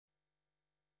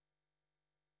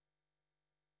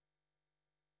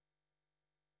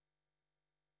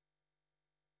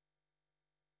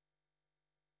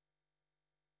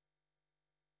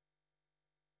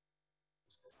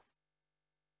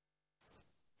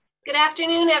Good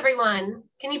afternoon, everyone.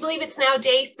 Can you believe it's now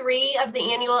day 3 of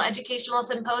the annual Educational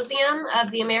Symposium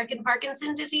of the American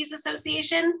Parkinson Disease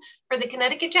Association for the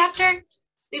Connecticut chapter?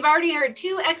 We've already heard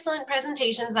 2 excellent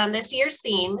presentations on this year's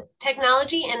theme,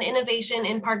 Technology and Innovation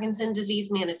in Parkinson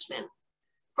Disease Management.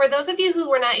 For those of you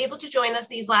who were not able to join us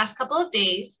these last couple of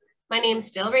days, my name is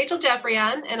still Rachel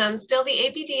Jeffreyon, and I'm still the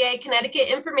APDA Connecticut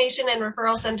Information and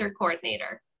Referral Center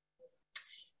Coordinator.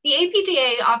 The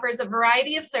APDA offers a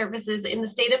variety of services in the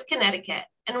state of Connecticut,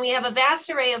 and we have a vast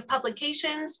array of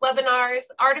publications, webinars,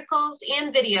 articles,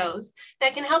 and videos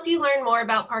that can help you learn more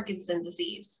about Parkinson's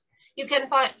disease. You can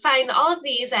find all of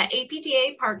these at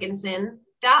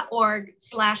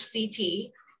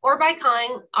apdaparkinson.org/CT or by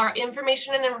calling our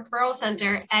Information and Referral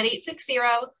Center at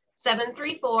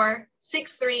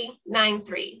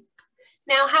 860-734-6393.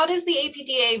 Now, how does the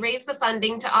APDA raise the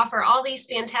funding to offer all these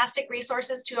fantastic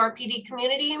resources to our PD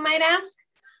community, you might ask?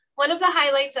 One of the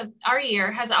highlights of our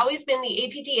year has always been the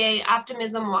APDA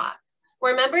Optimism Walk,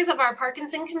 where members of our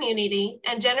Parkinson community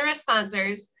and generous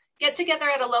sponsors get together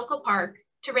at a local park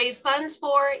to raise funds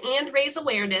for and raise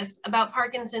awareness about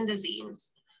Parkinson's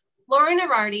disease. Lauren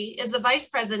Arardi is the Vice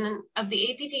President of the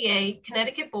APDA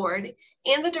Connecticut Board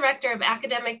and the Director of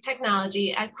Academic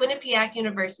Technology at Quinnipiac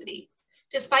University.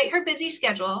 Despite her busy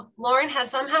schedule, Lauren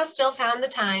has somehow still found the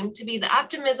time to be the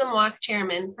Optimism Walk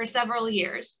chairman for several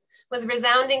years, with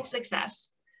resounding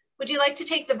success. Would you like to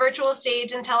take the virtual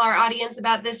stage and tell our audience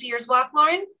about this year's walk,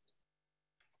 Lauren?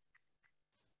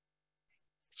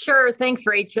 Sure, thanks,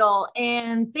 Rachel.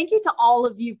 And thank you to all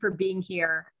of you for being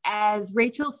here. As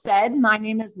Rachel said, my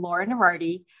name is Lauren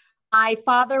Arardi. My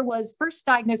father was first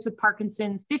diagnosed with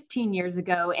Parkinson's 15 years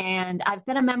ago, and I've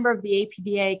been a member of the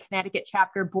APDA Connecticut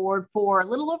chapter board for a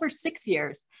little over 6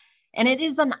 years. And it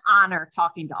is an honor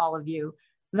talking to all of you.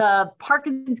 The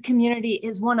Parkinson's community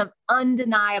is one of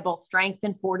undeniable strength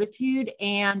and fortitude,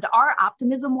 and our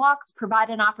optimism walks provide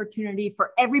an opportunity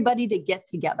for everybody to get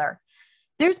together.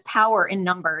 There's power in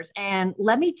numbers, and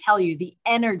let me tell you, the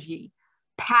energy,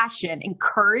 passion, and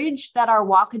courage that our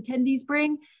walk attendees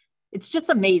bring, it's just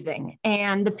amazing.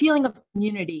 And the feeling of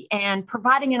community and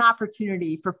providing an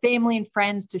opportunity for family and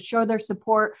friends to show their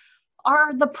support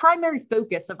are the primary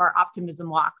focus of our optimism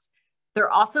walks.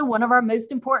 They're also one of our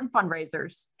most important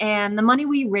fundraisers. And the money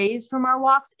we raise from our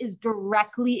walks is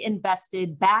directly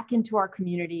invested back into our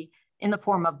community in the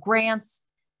form of grants,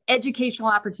 educational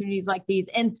opportunities like these,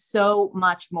 and so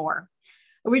much more.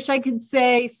 I wish I could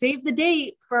say save the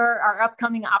date for our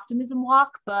upcoming optimism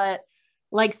walk, but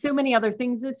like so many other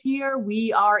things this year,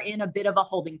 we are in a bit of a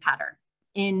holding pattern.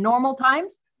 In normal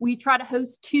times, we try to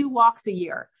host 2 walks a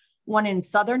year, one in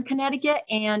Southern Connecticut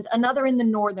and another in the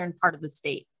northern part of the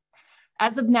state.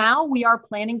 As of now, we are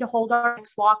planning to hold our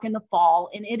next walk in the fall,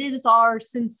 and it is our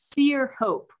sincere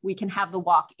hope we can have the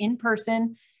walk in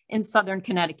person in Southern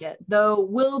Connecticut, though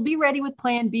we'll be ready with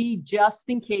Plan B just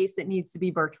in case it needs to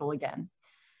be virtual again.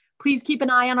 Please keep an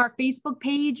eye on our Facebook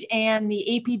page and the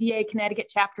APDA Connecticut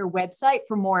chapter website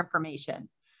for more information.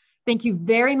 Thank you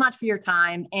very much for your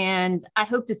time, and I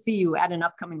hope to see you at an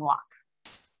upcoming walk.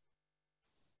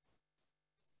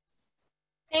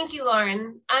 Thank you,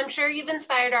 Lauren. I'm sure you've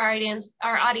inspired our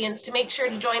audience to make sure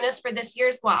to join us for this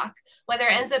year's walk, whether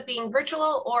it ends up being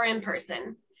virtual or in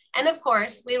person. And of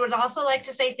course, we would also like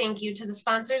to say thank you to the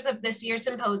sponsors of this year's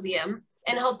symposium,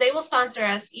 and hope they will sponsor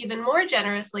us even more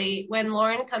generously when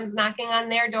Lauren comes knocking on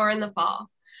their door in the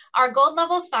fall. Our gold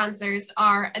level sponsors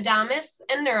are Adamas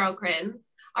and Neurocrine.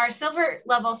 Our silver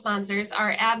level sponsors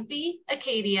are AbbVie,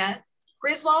 Acadia,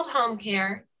 Griswold Home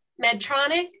Care,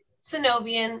 Medtronic,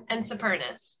 Synovian, and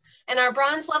Supernus. And our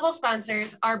bronze level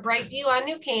sponsors are Brightview on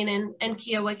New Canaan and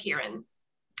Kiowa Kirin.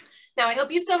 Now, I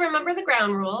hope you still remember the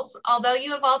ground rules. Although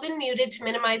you have all been muted to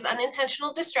minimize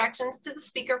unintentional distractions to the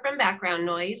speaker from background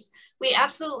noise, we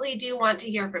absolutely do want to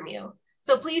hear from you.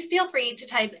 So please feel free to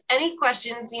type any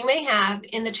questions you may have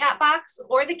in the chat box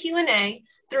or the Q&A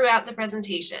throughout the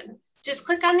presentation. Just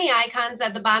click on the icons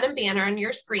at the bottom banner on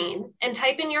your screen and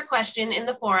type in your question in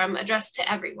the forum addressed to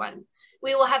everyone.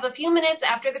 We will have a few minutes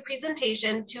after the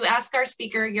presentation to ask our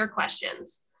speaker your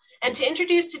questions. And to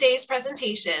introduce today's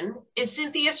presentation is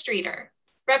Cynthia Streeter,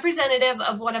 representative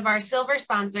of one of our silver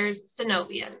sponsors,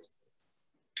 Synovian.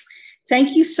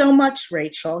 Thank you so much,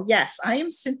 Rachel. Yes, I am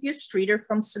Cynthia Streeter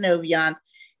from Synovian,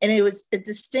 and it was a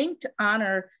distinct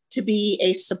honor to be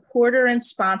a supporter and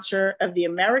sponsor of the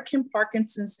American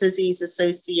Parkinson's Disease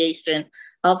Association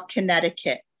of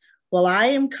Connecticut. While I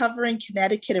am covering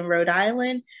Connecticut and Rhode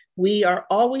Island, we are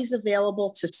always available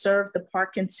to serve the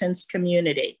Parkinson's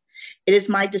community. It is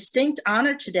my distinct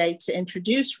honor today to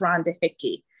introduce Rhonda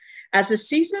Hickey. As a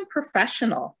seasoned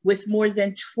professional with more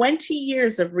than 20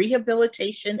 years of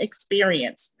rehabilitation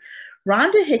experience,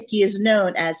 Rhonda Hickey is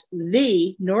known as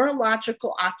the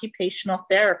neurological occupational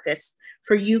therapist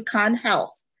for UConn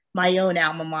Health, my own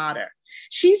alma mater.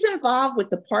 She's involved with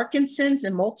the Parkinson's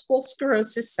and multiple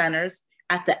sclerosis centers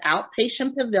at the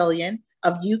outpatient pavilion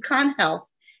of UConn Health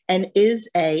and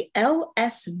is a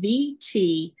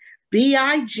LSVT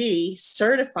BIG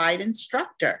certified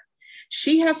instructor.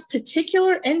 She has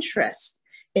particular interest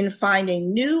in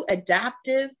finding new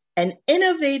adaptive and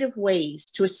innovative ways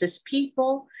to assist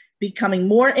people becoming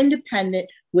more independent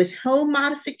with home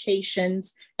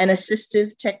modifications and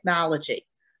assistive technology.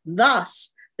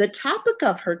 Thus, the topic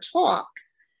of her talk,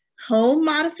 home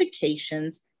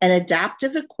modifications and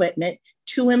adaptive equipment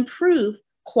to improve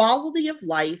quality of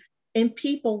life in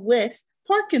people with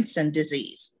Parkinson's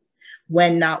disease.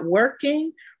 When not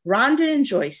working, Rhonda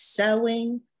enjoys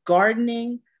sewing,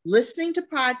 gardening, listening to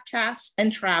podcasts,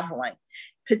 and traveling,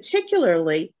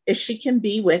 particularly if she can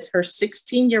be with her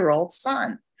 16-year-old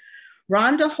son.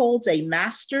 Rhonda holds a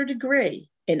master's degree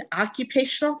in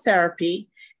occupational therapy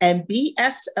and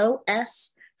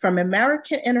BSOS from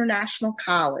American International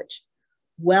College.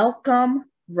 Welcome,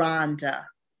 Rhonda.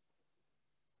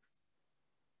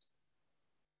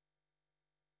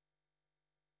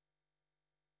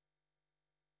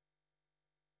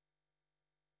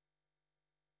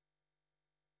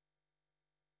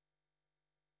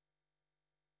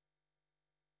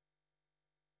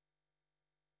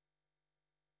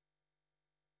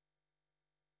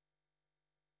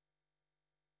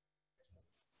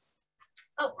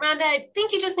 Oh, Rhonda, I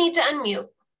think you just need to unmute.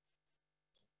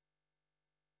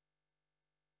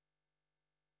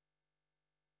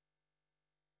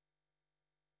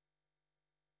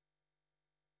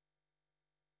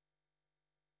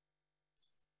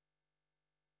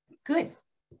 Good.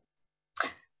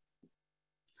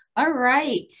 All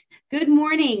right. Good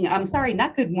morning. I'm sorry,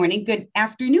 not good morning. Good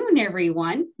afternoon,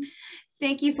 everyone.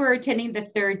 Thank you for attending the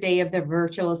third day of the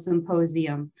virtual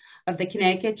symposium of the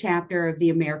Connecticut chapter of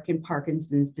the American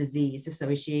Parkinson's Disease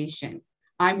Association.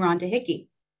 I'm Rhonda Hickey.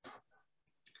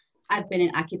 I've been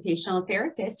an occupational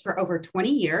therapist for over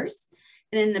 20 years.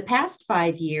 And in the past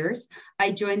 5 years, I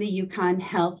joined the UConn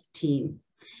Health team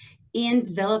in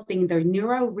developing their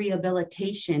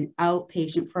neurorehabilitation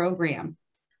outpatient program.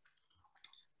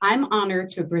 I'm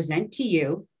honored to present to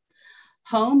you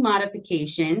home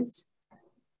modifications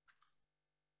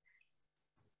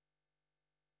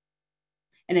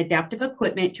and adaptive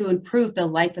equipment to improve the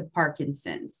life of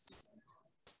Parkinson's.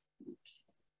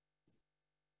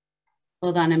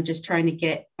 Hold on, I'm just trying to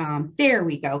get, there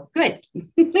we go, good,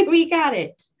 we got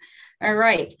it. All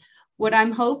right, what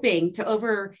I'm hoping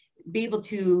to be able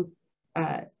to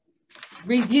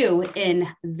review in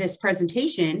this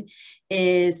presentation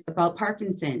is about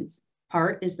Parkinson's.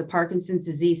 Part is the Parkinson's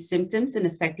disease symptoms and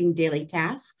affecting daily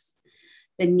tasks,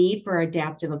 the need for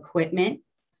adaptive equipment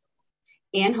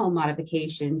and home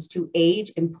modifications to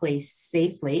age and place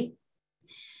safely,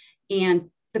 and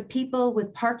the people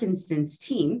with Parkinson's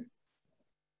team,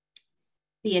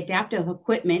 the adaptive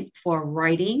equipment for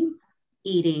writing,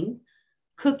 eating,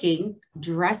 cooking,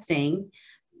 dressing,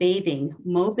 bathing,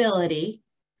 mobility,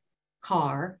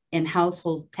 car, and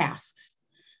household tasks.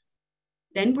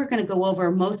 Then we're going to go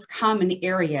over most common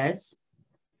areas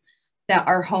that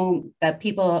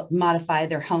people modify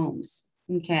their homes.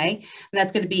 Okay, and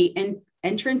that's going to be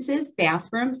entrances,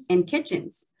 bathrooms, and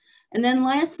kitchens. And then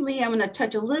lastly, I'm going to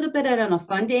touch a little bit on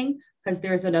funding, because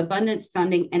there's an abundance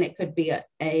funding, and it could be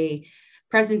a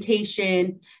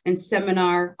presentation and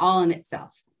seminar all in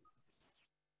itself.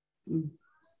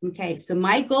 Okay, so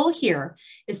my goal here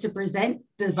is to present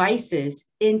devices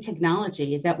in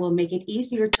technology that will make it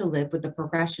easier to live with the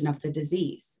progression of the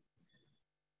disease.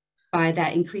 By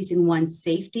that, increasing one's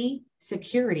safety,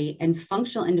 security, and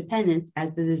functional independence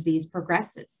as the disease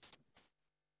progresses.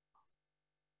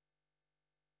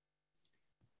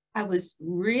 I was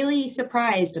really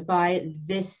surprised by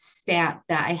this stat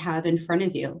that I have in front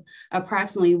of you.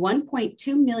 Approximately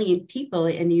 1.2 million people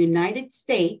in the United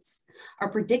States are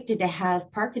predicted to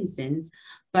have Parkinson's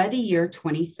by the year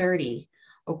 2030,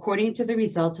 according to the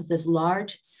results of this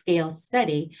large-scale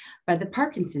study by the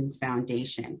Parkinson's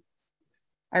Foundation.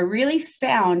 I really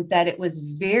found that it was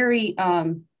very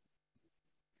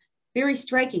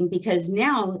striking, because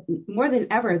now more than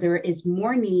ever, there is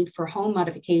more need for home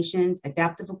modifications,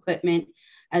 adaptive equipment,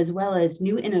 as well as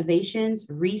new innovations,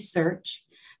 research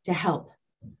to help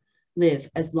live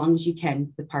as long as you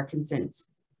can with Parkinson's.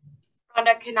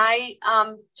 Rhonda, can I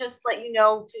just let you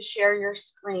know to share your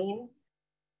screen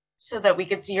so that we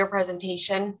could see your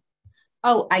presentation?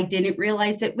 Oh, I didn't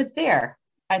realize it was there.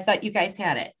 I thought you guys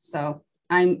had it. So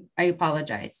I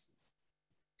apologize.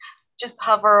 Just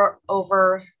hover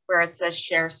over where it says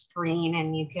share screen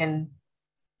and you can.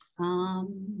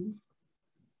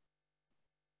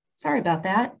 Sorry about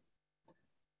that.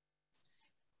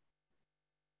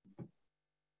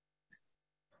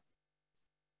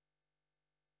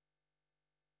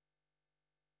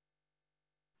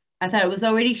 I thought it was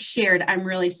already shared. I'm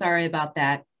really sorry about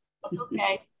that. That's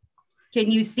okay. Can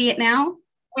you see it now?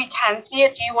 We can see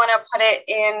it. Do you want to put it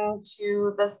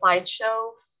into the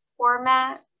slideshow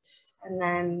format? And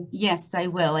then. Yes, I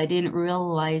will. I didn't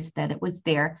realize that it was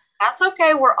there. That's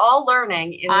okay. We're all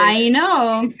learning. I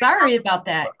know. I'm sorry about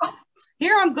that.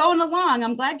 Here I'm going along.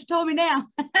 I'm glad you told me now.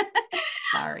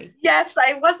 Sorry. Yes,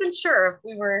 I wasn't sure if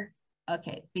we were.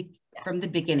 Okay, from the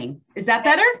beginning. Is that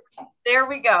better? There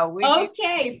we go.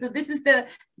 Okay, so this is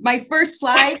my first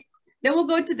slide. Then we'll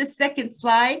go to the second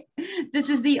slide. This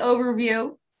is the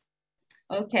overview.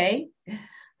 Okay,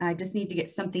 I just need to get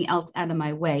something else out of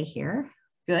my way here.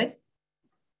 Good.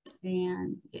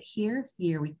 And get here.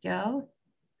 Here we go.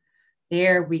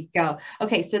 There we go.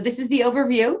 Okay, so this is the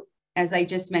overview, as I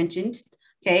just mentioned.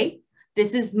 Okay,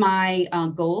 this is my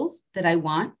goals that I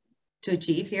want to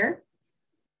achieve here.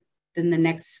 Then the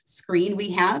next screen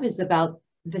we have is about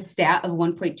the stat of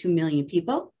 1.2 million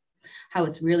people, how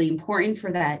it's really important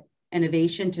for that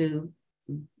innovation to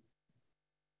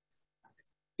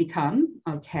become.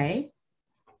 Okay.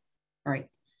 All right.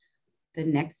 The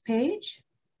next page.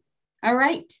 All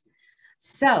right.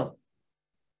 So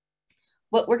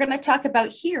what we're going to talk about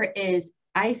here is,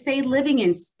 I say living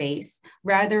in space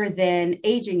rather than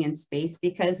aging in space,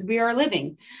 because we are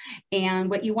living. And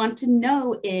what you want to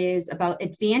know is about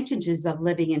advantages of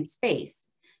living in space.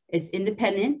 It's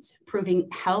independence, proving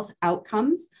health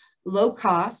outcomes, low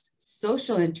cost,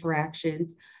 social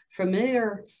interactions,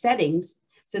 familiar settings,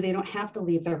 so they don't have to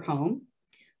leave their home.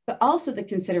 But also the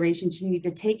considerations you need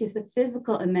to take is the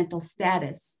physical and mental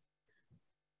status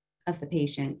of the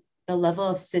patient, the level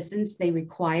of assistance they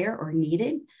require or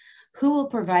needed, who will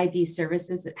provide these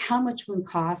services, how much will it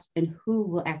cost, and who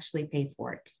will actually pay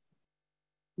for it.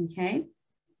 Okay.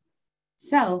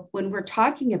 So when we're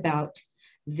talking about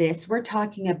this, we're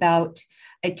talking about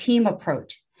a team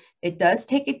approach. It does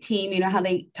take a team. You know how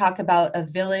they talk about a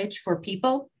village for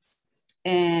people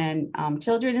and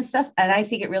children and stuff. And I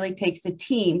think it really takes a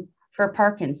team for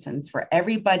Parkinson's, for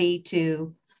everybody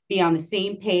to be on the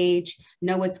same page,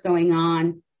 know what's going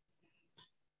on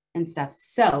and stuff.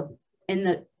 So in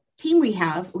the team we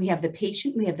have the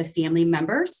patient, we have the family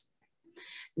members.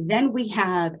 Then we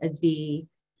have the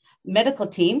medical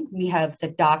team. We have the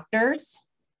doctors,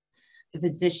 the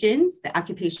physicians, the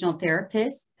occupational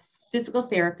therapists, physical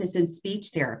therapists, and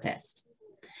speech therapists.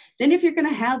 Then if you're going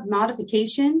to have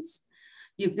modifications,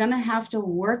 you're going to have to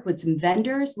work with some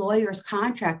vendors, lawyers,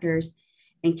 contractors,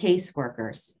 and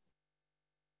caseworkers.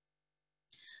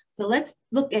 So let's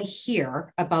look at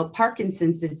here about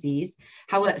Parkinson's disease,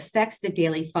 how it affects the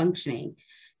daily functioning.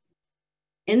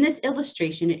 In this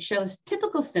illustration, it shows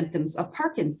typical symptoms of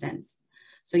Parkinson's.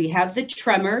 So you have the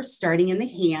tremors starting in the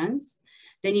hands.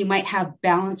 Then you might have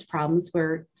balance problems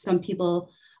where some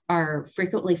people are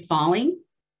frequently falling.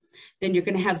 Then you're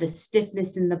going to have the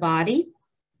stiffness in the body.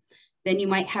 Then you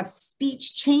might have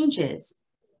speech changes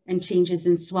and changes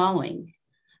in swallowing,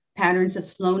 patterns of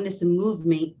slowness and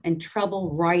movement, and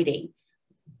trouble writing.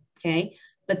 Okay.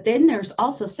 But then there's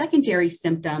also secondary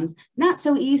symptoms not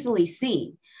so easily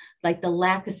seen, like the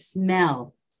lack of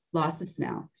smell,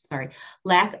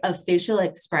 lack of facial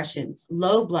expressions,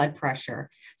 low blood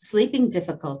pressure, sleeping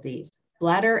difficulties,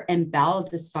 bladder and bowel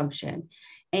dysfunction,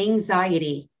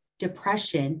 anxiety,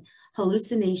 depression,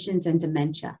 hallucinations, and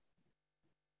dementia.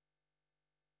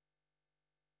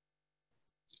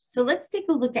 So let's take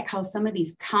a look at how some of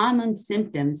these common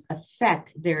symptoms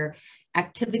affect their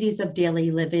activities of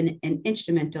daily living and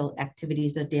instrumental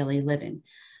activities of daily living.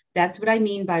 That's what I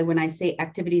mean by when I say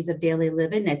activities of daily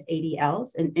living, that's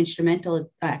ADLs, and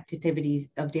instrumental activities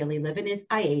of daily living is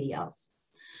IADLs.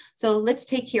 So let's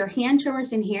take here hand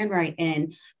tremors and handwriting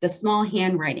and the small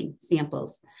handwriting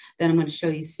samples that I'm going to show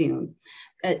you soon.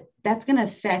 That's going to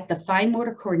affect the fine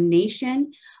motor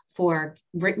coordination for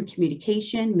written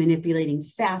communication, manipulating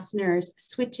fasteners,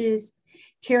 switches,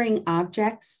 carrying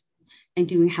objects, and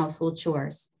doing household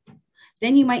chores.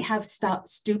 Then you might have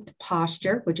stooped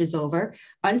posture, which is over.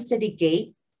 Unsteady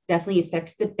gait definitely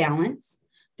affects the balance.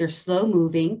 They're slow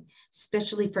moving,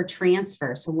 especially for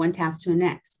transfer, so one task to the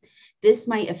next. This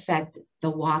might affect the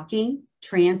walking,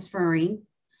 transferring,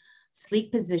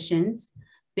 sleep positions,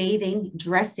 bathing,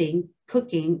 dressing,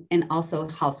 cooking, and also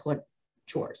household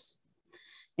chores.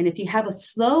 And if you have a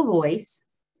slow voice,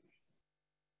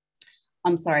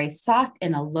 soft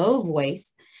and a low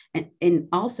voice. And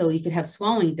also you could have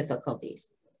swallowing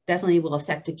difficulties. Definitely will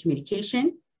affect the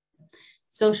communication,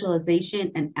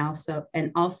 socialization, and also,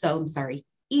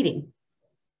 eating.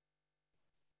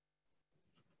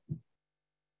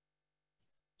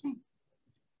 Okay.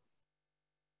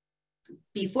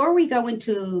 Before we go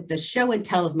into the show and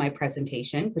tell of my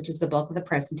presentation, which is the bulk of the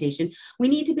presentation, we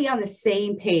need to be on the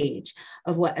same page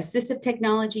of what assistive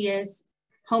technology is,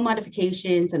 home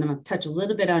modifications, and I'm going to touch a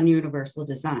little bit on universal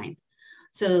design.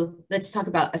 So let's talk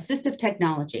about assistive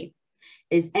technology.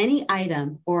 Is any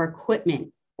item or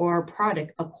equipment or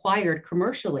product acquired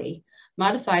commercially,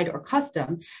 modified, or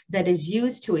custom that is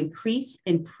used to increase,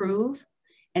 improve,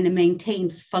 and to maintain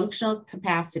functional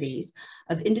capacities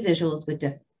of individuals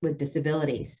with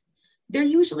disabilities. They're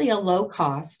usually a low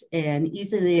cost and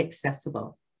easily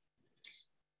accessible.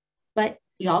 But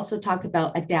you also talk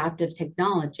about adaptive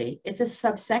technology. It's a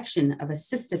subsection of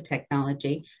assistive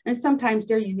technology, and sometimes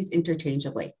they're used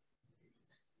interchangeably.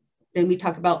 Then we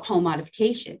talk about home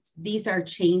modifications. These are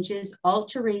changes,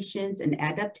 alterations, and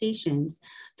adaptations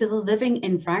to the living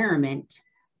environment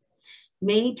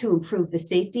made to improve the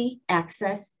safety,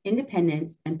 access,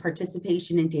 independence, and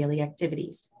participation in daily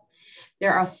activities.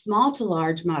 There are small to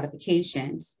large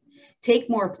modifications, take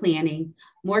more planning,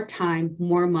 more time,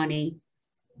 more money,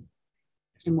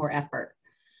 and more effort.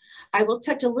 I will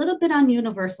touch a little bit on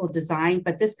universal design,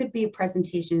 but this could be a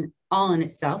presentation all in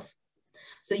itself.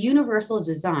 So universal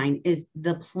design is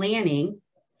the planning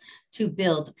to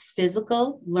build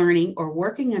physical, learning, or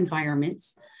working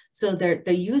environments so they're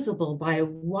usable by a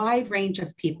wide range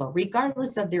of people,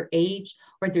 regardless of their age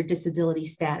or their disability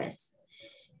status.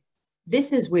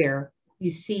 This is where you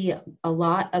see a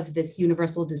lot of this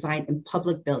universal design in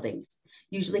public buildings,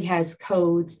 usually has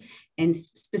codes and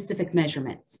specific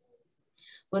measurements.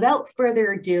 Without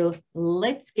further ado,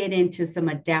 let's get into some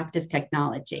adaptive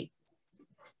technology.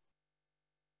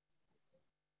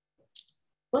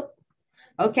 Whoop.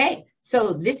 Okay,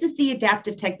 so this is the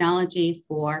adaptive technology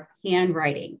for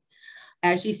handwriting.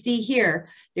 As you see here,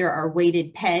 there are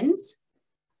weighted pens,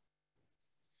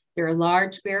 there are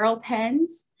large barrel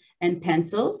pens and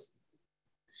pencils.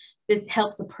 This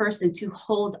helps a person to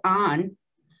hold on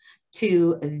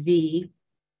to the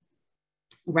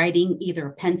writing, either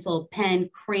a pencil, pen,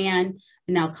 crayon,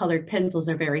 and now colored pencils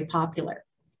are very popular.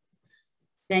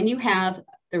 Then you have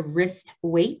the wrist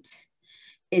weight.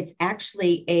 It's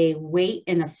actually a weight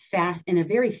in a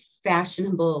very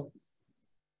fashionable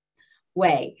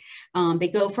way. They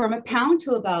go from a pound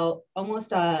to about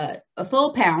almost a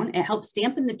full pound. It helps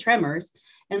dampen the tremors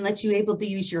and lets you able to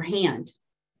use your hand.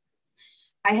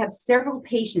 I have several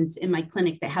patients in my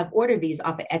clinic that have ordered these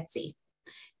off of Etsy,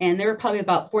 and they're probably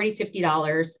about $40,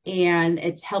 $50, and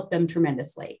it's helped them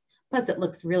tremendously. Plus it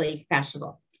looks really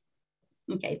fashionable.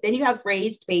 Okay, then you have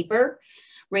raised paper,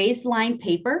 raised line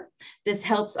paper. This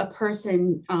helps a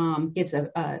person, gives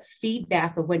a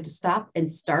feedback of when to stop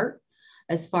and start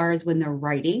as far as when they're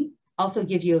writing. Also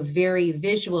give you a very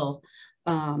visual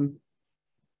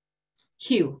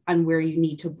cue on where you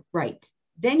need to write.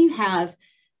 Then you have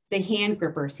the hand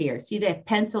grippers here. See the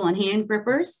pencil and hand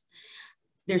grippers?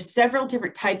 There's several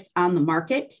different types on the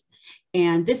market.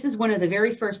 And this is one of the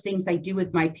very first things I do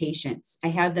with my patients. I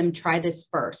have them try this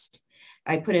first.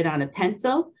 I put it on a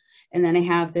pencil, and then I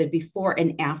have the before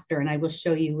and after, and I will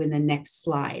show you in the next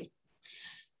slide.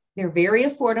 They're very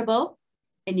affordable,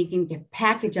 and you can get a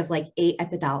package of like 8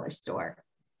 at the dollar store.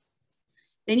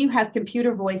 Then you have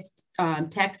computer voice to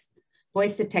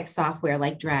text software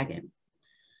like Dragon.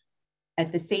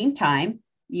 At the same time,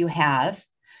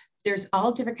 there's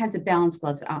all different kinds of balance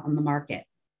gloves out on the market.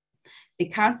 They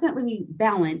constantly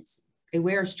balance a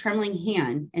wearer's trembling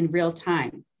hand in real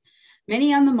time.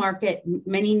 Many on the market,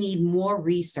 many need more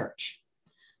research.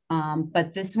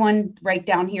 But this one right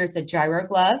down here is the gyro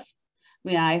glove.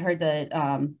 I heard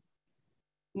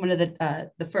one of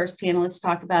the first panelists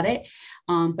talk about it,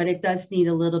 but it does need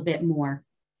a little bit more.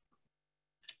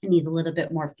 It needs a little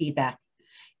bit more feedback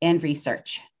and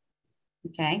research.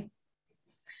 Okay.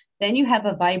 Then you have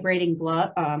a vibrating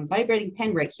glove, vibrating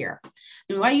pen right here.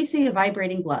 And why you say a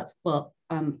vibrating glove? Well,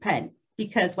 pen,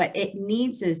 because what it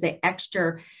needs is the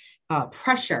extra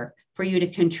pressure for you to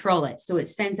control it. So it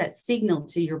sends that signal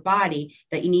to your body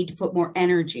that you need to put more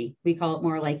energy. We call it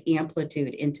more like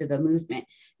amplitude into the movement.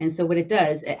 And so what it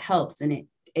does, it helps and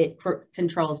it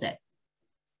controls it.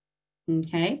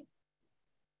 Okay.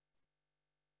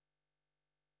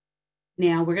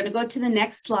 Now we're going to go to the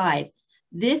next slide.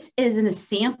 This is an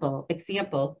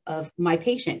example of my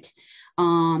patient.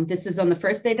 This is on the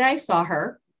first day that I saw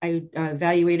her. I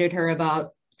evaluated her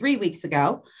about 3 weeks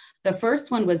ago. The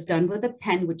first one was done with a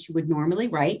pen, which you would normally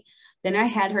write. Then I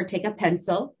had her take a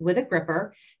pencil with a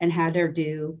gripper and had her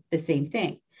do the same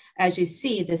thing. As you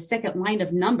see, the second line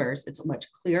of numbers, it's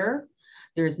much clearer.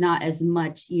 There's not as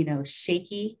much,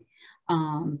 shaky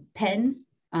pens.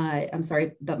 I'm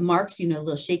sorry, the marks,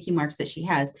 little shaky marks that she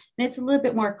has. And it's a little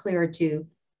bit more clearer to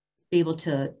be able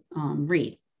to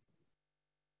read.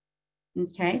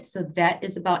 Okay, so that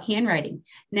is about handwriting.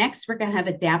 Next, we're going to have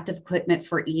adaptive equipment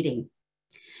for eating.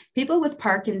 People with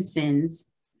Parkinson's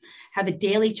have a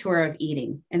daily chore of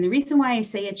eating. And the reason why I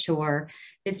say a chore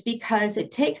is because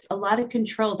it takes a lot of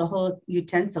control, the whole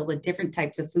utensil with different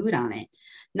types of food on it,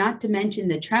 not to mention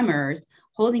the tremors,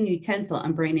 holding a utensil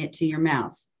and bringing it to your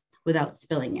mouth without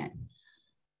spilling it.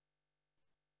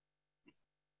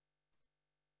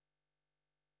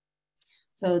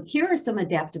 So here are some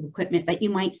adaptive equipment that you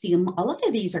might see. A lot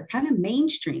of these are kind of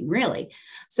mainstream, really.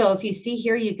 So if you see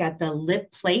here, you got the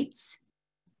lip plates.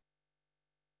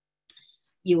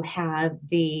 You have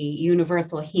the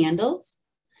universal handles.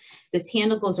 This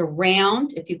handle goes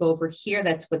around. If you go over here,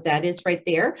 that's what that is right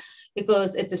there.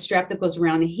 It's a strap that goes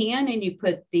around a hand, and you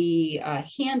put the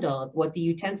handle of the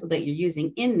utensil that you're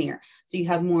using in there. So you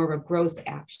have more of a gross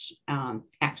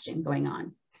action going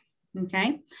on.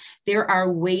 Okay. There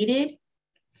are weighted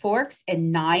forks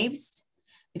and knives.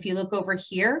 If you look over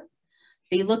here,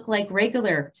 they look like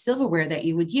regular silverware that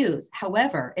you would use.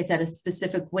 However, it's at a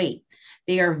specific weight.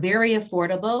 They are very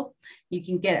affordable. You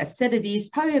can get a set of these,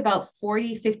 probably about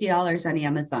 $40, $50 on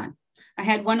Amazon. I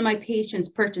had one of my patients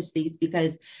purchase these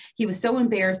because he was so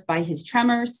embarrassed by his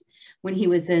tremors when he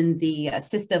was in the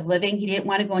assisted living. He didn't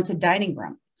want to go into dining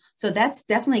room. So that's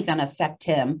definitely going to affect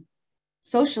him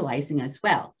socializing as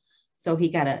well. So he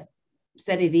got a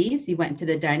set of these. He went into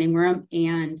the dining room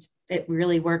and it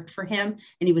really worked for him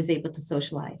and he was able to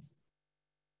socialize.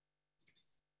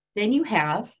 Then you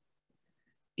have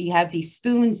these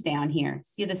spoons down here.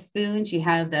 See the spoons? You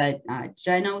have the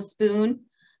Geno spoon,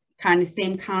 kind of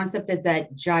same concept as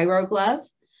that gyro glove.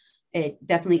 It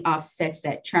definitely offsets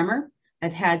that tremor.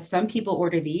 I've had some people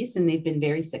order these and they've been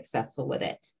very successful with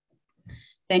it.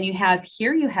 Then you have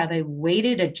a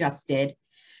weighted adjusted,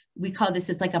 we call this,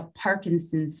 it's like a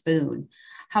Parkinson spoon.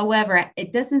 However,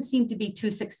 it doesn't seem to be too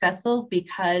successful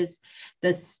because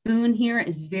the spoon here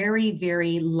is very,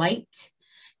 very light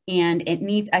and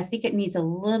I think it needs a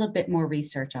little bit more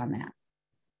research on that.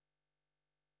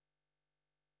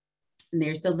 And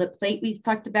there's the lip plate we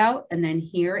talked about. And then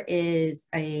here is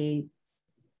a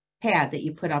pad that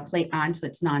you put a plate on so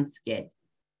it's non-skid.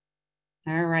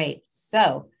 All right,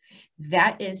 so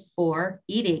that is for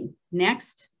eating.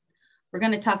 Next, we're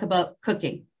going to talk about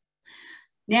cooking.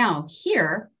 Now,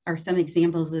 here are some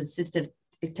examples of assistive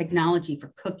technology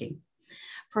for cooking.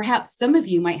 Perhaps some of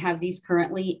you might have these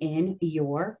currently in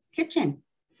your kitchen.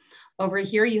 Over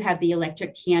here, you have the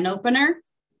electric can opener.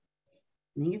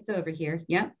 I think it's over here.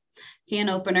 Yep. Can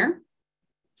opener.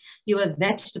 You have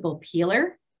vegetable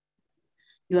peeler.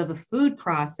 You have a food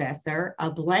processor, a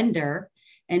blender,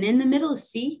 and in the middle,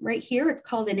 see right here, it's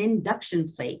called an induction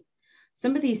plate.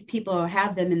 Some of these people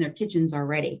have them in their kitchens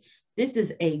already. This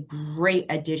is a great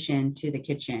addition to the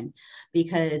kitchen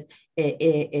because it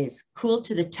is cool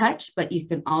to the touch, but you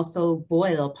can also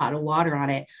boil a pot of water on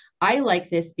it. I like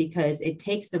this because it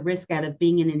takes the risk out of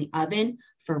being in the oven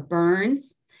for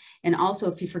burns. And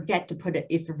also if you forget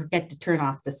to turn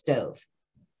off the stove.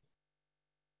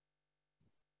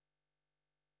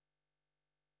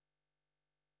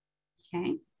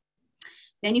 Okay.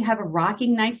 Then you have a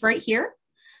rocking knife right here.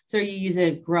 So you use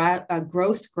a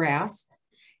gross grasp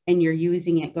and you're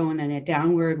using it going in a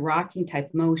downward rocking type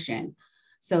motion.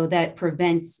 So that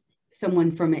prevents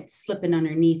someone from it slipping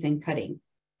underneath and cutting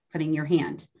your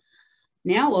hand.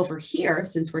 Now over here,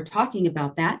 since we're talking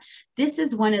about that, this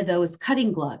is one of those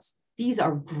cutting gloves. These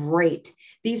are great.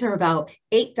 These are about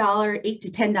 $8 to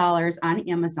 $10 on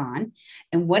Amazon.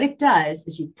 And what it does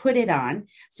is you put it on.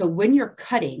 So when you're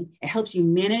cutting, it helps you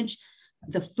manage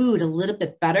the food a little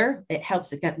bit better. It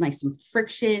helps it get some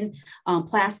friction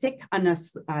plastic on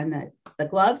the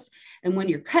gloves. And when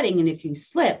you're cutting, and if you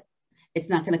slip, it's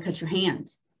not going to cut your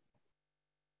hands.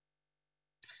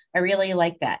 I really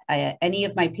like that. Any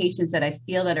of my patients that I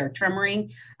feel that are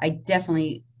tremoring, I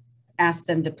definitely ask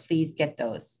them to please get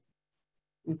those.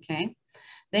 Okay.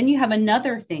 Then you have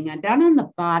another thing down on the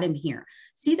bottom here.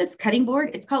 See this cutting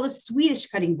board? It's called a Swedish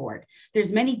cutting board.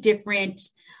 There's many different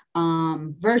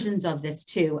versions of this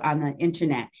too on the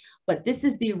internet, but this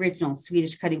is the original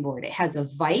Swedish cutting board. It has a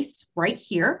vise right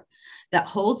here that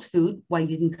holds food while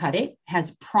you can cut it. It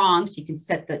has prongs. You can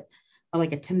set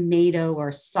like a tomato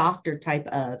or softer type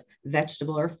of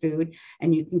vegetable or food,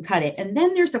 and you can cut it. And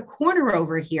then there's a corner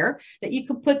over here that you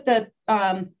can put the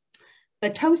the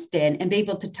toast in and be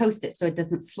able to toast it so it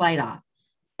doesn't slide off.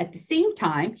 At the same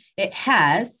time, it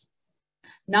has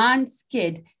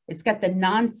non-skid. It's got the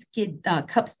non-skid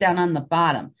cups down on the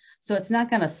bottom, so it's not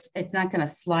gonna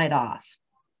slide off.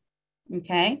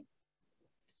 Okay.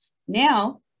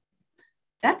 Now,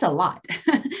 that's a lot.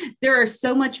 There are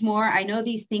so much more. I know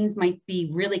these things might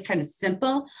be really kind of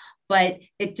simple, but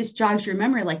it just jogs your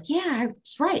memory like, yeah,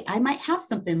 that's right. I might have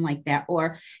something like that.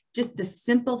 Or just the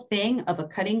simple thing of a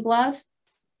cutting glove,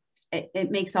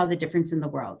 it makes all the difference in the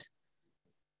world.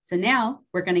 So now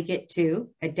we're going to get to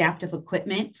adaptive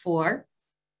equipment for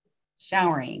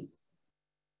showering.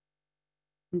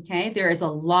 Okay, there is a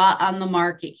lot on the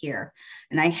market here.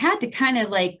 And I had to kind of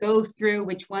like go through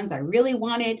which ones I really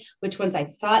wanted, which ones I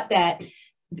thought that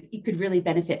you could really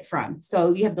benefit from.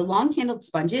 So you have the long handled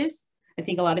sponges. I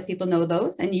think a lot of people know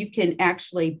those, and you can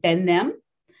actually bend them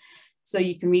so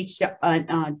you can reach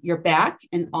your back,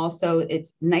 and also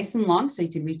it's nice and long so you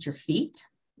can reach your feet.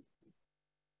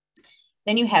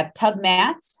 Then you have tub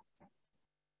mats.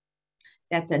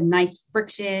 That's a nice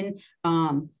friction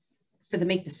to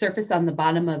make the surface on the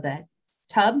bottom of the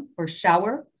tub or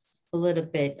shower a little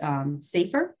bit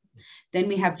safer. Then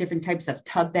we have different types of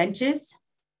tub benches.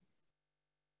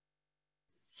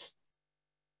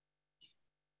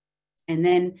 And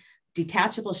then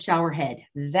detachable shower head.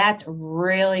 That's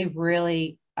really,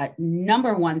 really a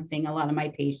 #1 thing a lot of my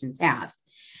patients have.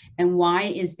 And why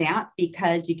is that?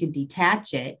 Because you can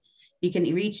detach it. You can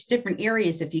reach different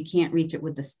areas if you can't reach it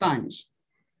with the sponge.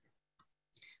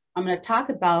 I'm going to talk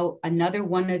about another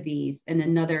one of these in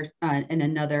another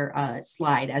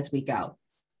slide as we go.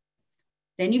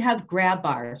 Then you have grab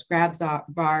bars.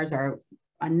 Bars are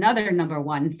another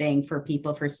 #1 thing for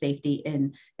people for safety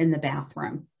in the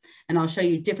bathroom. And I'll show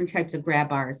you different types of grab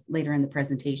bars later in the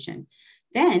presentation.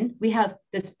 Then we have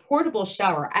this portable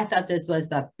shower. I thought this was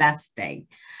the best thing.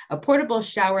 A portable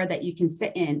shower that you can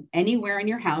sit in anywhere in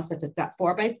your house if it's got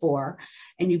 4x4,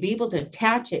 and you'll be able to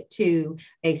attach it to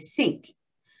a sink.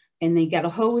 And then you got a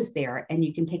hose there and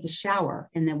you can take a shower.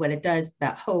 And then what it does,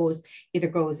 that hose either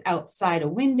goes outside a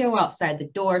window, outside the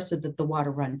door so that the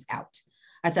water runs out.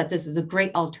 I thought this is a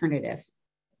great alternative.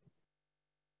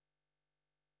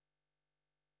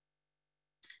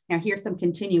 Now here's some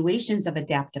continuations of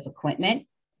adaptive equipment.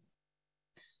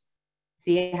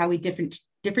 See how we different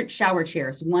shower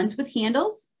chairs, ones with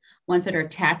handles, ones that are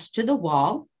attached to the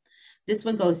wall. This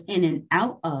one goes in and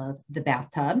out of the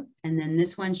bathtub. And then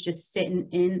this one's just sitting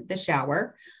in the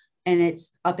shower and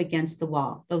it's up against the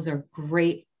wall. Those are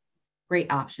great,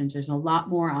 great options. There's a lot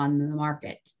more on the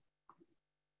market.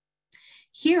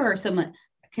 Here are some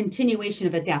continuation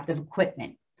of adaptive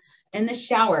equipment. In the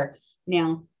shower,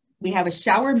 now we have a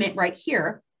shower mitt right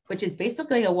here, which is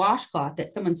basically a washcloth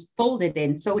that someone's folded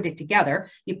and sewed it together.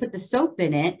 You put the soap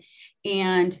in it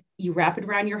and you wrap it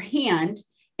around your hand.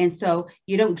 And so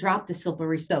you don't drop the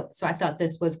silvery soap. So I thought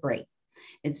this was great.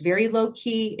 It's very low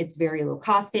key. It's very low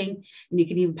costing. And you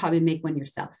can even probably make one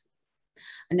yourself.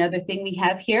 Another thing we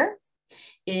have here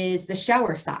is the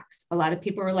shower socks. A lot of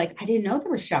people are like, I didn't know there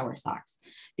were shower socks.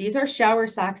 These are shower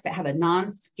socks that have a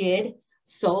non-skid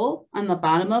sole on the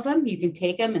bottom of them. You can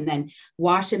take them and then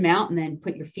wash them out and then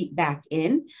put your feet back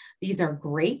in. These are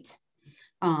great.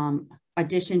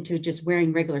 Addition to just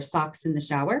wearing regular socks in the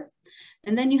shower.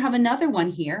 And then you have another one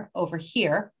here over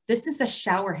here. This is the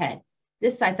shower head.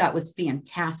 This I thought was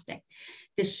fantastic.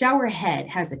 The shower head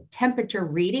has a temperature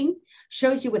reading,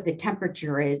 shows you what the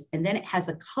temperature is, and then it has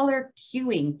a color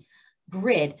cueing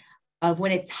grid of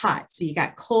when it's hot. So you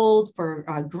got cold for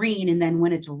green, and then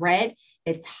when it's red,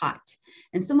 it's hot.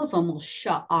 And some of them will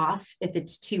shut off if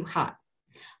it's too hot.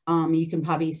 You can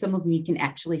probably, some of them you can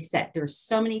actually set. There's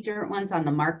so many different ones on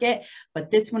the market, but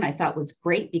this one I thought was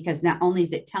great because not only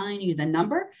is it telling you the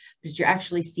number, but you're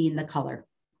actually seeing the color.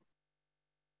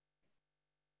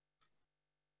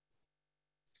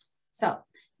 So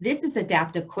this is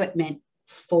adaptive equipment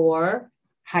for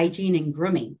hygiene and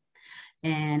grooming.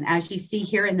 And as you see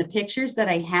here in the pictures that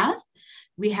I have,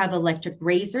 we have electric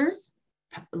razors,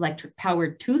 electric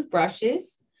powered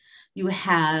toothbrushes. You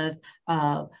have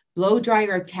blow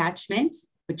dryer attachments,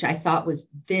 which I thought was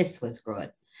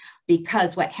good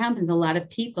because what happens, a lot of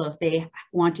people, if they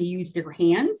want to use their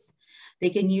hands, they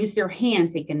can use their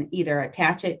hands. They can either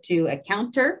attach it to a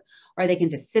counter or they can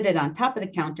just sit it on top of the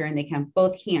counter and they can have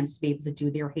both hands to be able to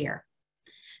do their hair.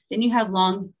 Then you have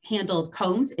long handled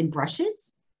combs and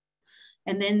brushes.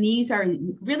 And then these are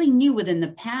really new within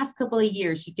the past couple of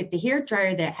years. You get the hair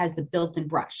dryer that has the built-in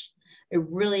brush. It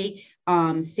really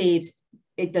saves,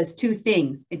 it does two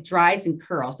things. It dries and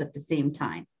curls at the same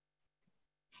time.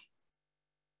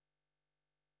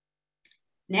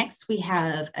 Next, we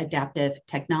have adaptive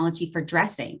technology for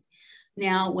dressing.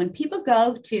 Now, when people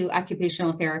go to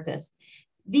occupational therapists,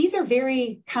 these are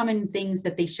very common things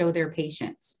that they show their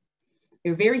patients.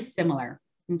 They're very similar,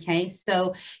 okay?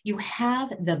 So you have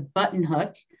the button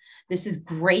hook. This is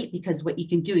great because what you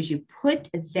can do is you put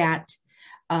that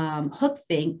hook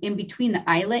thing in between the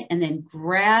eyelet and then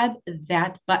grab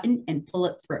that button and pull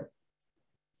it through.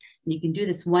 And you can do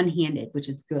this one-handed, which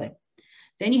is good.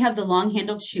 Then you have the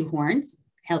long-handled shoe horns.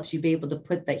 Helps you be able to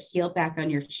put the heel back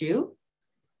on your shoe.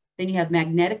 Then you have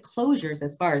magnetic closures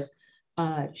as far as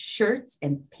shirts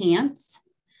and pants,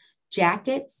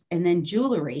 jackets, and then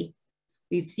jewelry.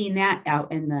 We've seen that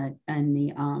out in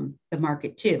the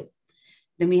market too.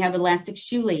 Then we have elastic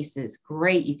shoelaces.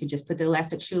 Great, you can just put the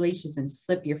elastic shoelaces and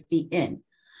slip your feet in.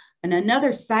 And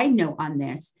another side note on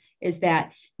this is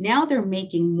that now they're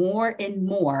making more and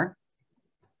more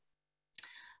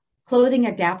clothing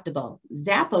adaptable.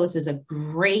 Zappos is a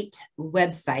great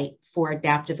website for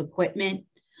adaptive equipment,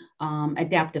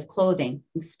 adaptive clothing,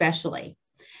 especially.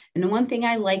 And the one thing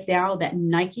I like now that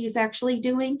Nike is actually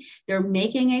doing, they're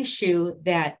making a shoe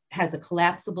that has a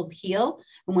collapsible heel.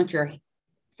 And once your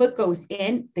foot goes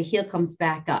in, the heel comes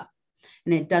back up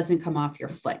and it doesn't come off your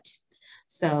foot.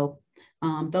 So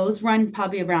those run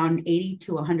probably around $80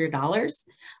 to $100,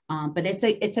 but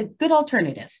it's a good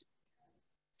alternative.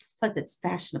 Plus it's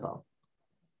fashionable.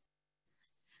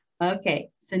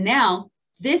 Okay, so now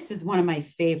this is one of my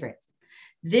favorites.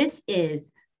 This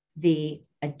is the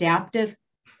adaptive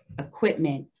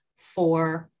equipment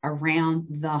for around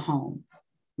the home.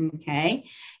 Okay,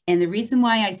 and the reason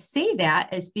why I say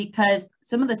that is because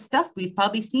some of the stuff we've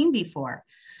probably seen before.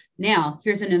 Now,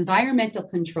 here's an environmental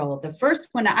control. The first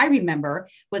one I remember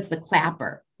was the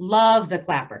clapper. Love the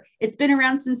clapper. It's been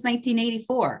around since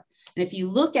 1984. And if you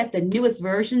look at the newest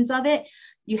versions of it,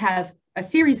 you have a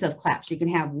series of claps. You can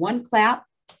have one clap,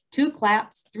 two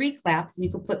claps, three claps, and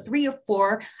you can put 3 or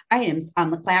 4 items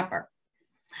on the clapper.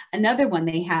 Another one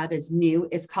they have is new,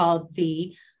 is called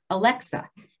the Alexa.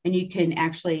 And you can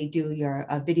actually do your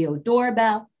video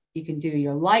doorbell. You can do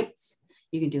your lights.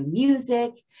 You can do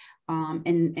music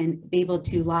and be able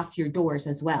to lock your doors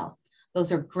as well.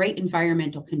 Those are great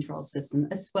environmental control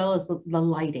systems, as well as the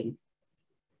lighting.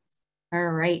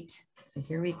 All right, so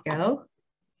here we go.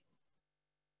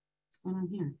 What's going on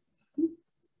here?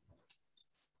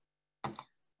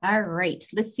 All right,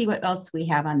 let's see what else we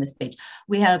have on this page.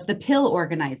 We have the pill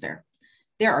organizer.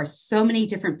 There are so many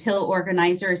different pill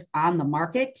organizers on the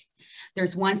market.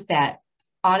 There's ones that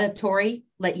auditory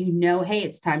let you know, hey,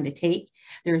 it's time to take.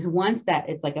 There's ones that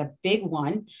it's like a big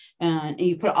one and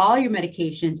you put all your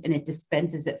medications and it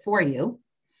dispenses it for you.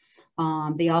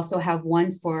 They also have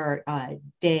ones for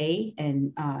day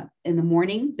and in the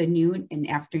morning, the noon and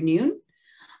afternoon.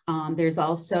 There's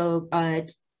also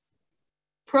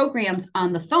programs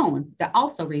on the phone that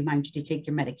also remind you to take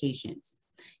your medications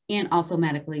and also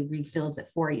automatically refills it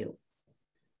for you.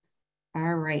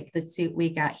 All right, let's see what we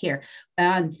got here.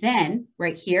 And then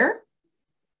right here,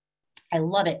 I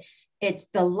love it. It's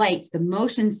the lights, the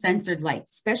motion censored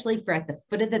lights, especially for at the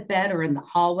foot of the bed or in the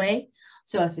hallway.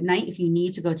 So if at night, if you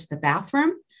need to go to the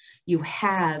bathroom, you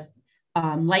have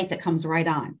light that comes right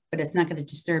on, but it's not going to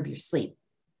disturb your sleep.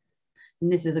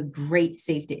 And this is a great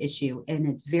safety issue and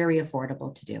it's very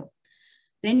affordable to do.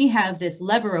 Then you have this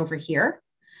lever over here.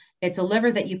 It's a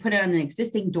lever that you put on an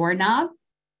existing doorknob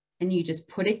and you just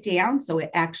put it down so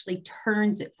it actually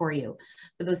turns it for you.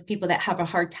 For those people that have a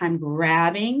hard time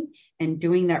grabbing and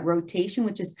doing that rotation,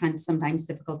 which is kind of sometimes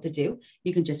difficult to do,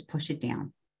 you can just push it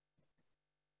down.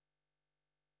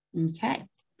 Okay,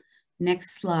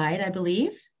 next slide, I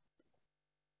believe.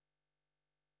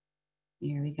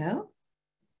 Here we go.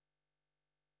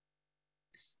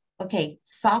 Okay,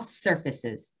 soft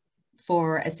surfaces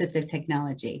for assistive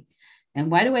technology. And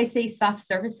why do I say soft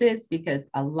surfaces? Because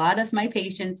a lot of my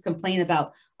patients complain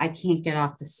about, I can't get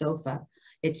off the sofa.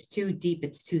 It's too deep,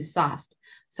 it's too soft.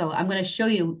 So I'm going to show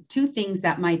you 2 things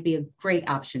that might be a great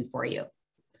option for you.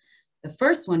 The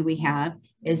first one we have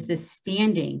is the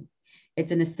standing.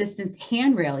 It's an assistance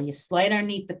handrail. You slide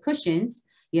underneath the cushions,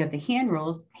 you have the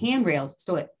handrails,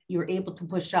 so you're able to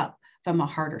push up from a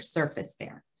harder surface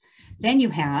there. Then you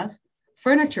have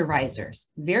furniture risers,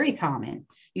 very common.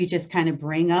 You just kind of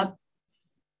bring up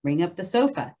the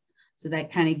sofa. So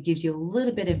that kind of gives you a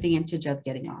little bit of advantage of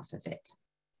getting off of it.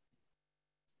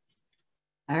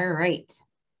 All right.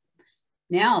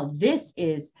 Now this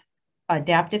is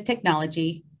adaptive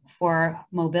technology for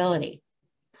mobility.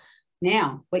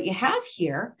 Now, what you have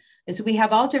here is we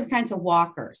have all different kinds of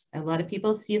walkers. A lot of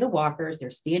people see the walkers, they're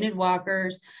standard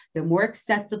walkers, they're more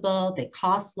accessible, they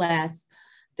cost less,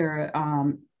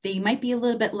 they might be a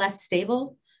little bit less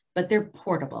stable, but they're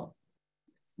portable.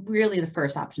 Really the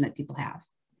first option that people have.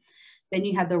 Then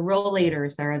you have the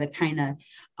rollators that are the kind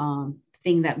of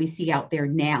thing that we see out there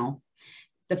now.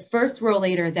 The first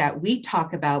rollator that we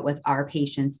talk about with our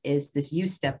patients is this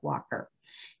U-step walker.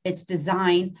 It's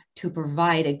designed to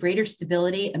provide a greater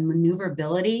stability and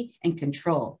maneuverability and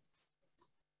control.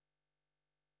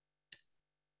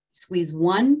 Squeeze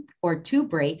 1 or 2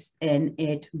 brakes and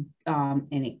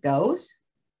it goes.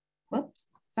 Whoops,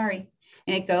 sorry.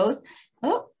 And it goes.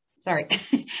 Oh, sorry.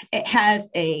 It has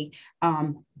a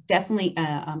definitely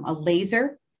a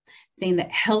laser thing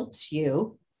that helps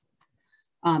you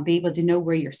be able to know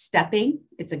where you're stepping.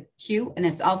 It's a cue, and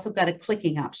it's also got a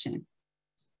clicking option.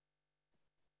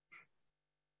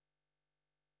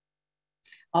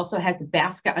 Also has a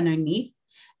basket underneath,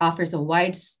 offers a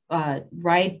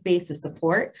wide base of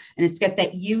support, and it's got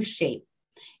that U shape.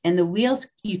 And the wheels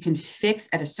you can fix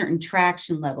at a certain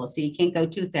traction level, so you can't go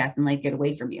too fast and let it get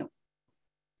away from you.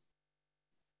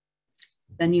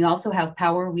 Then you also have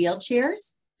power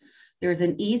wheelchairs. There's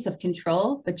an ease of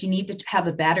control, but you need to have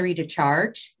a battery to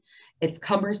charge. It's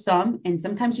cumbersome, and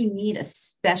sometimes you need a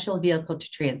special vehicle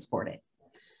to transport it.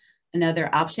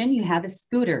 Another option you have is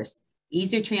scooters.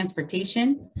 Easier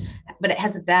transportation, but it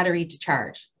has a battery to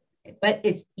charge. But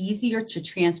it's easier to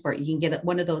transport. You can get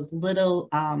one of those little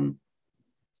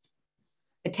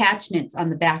attachments on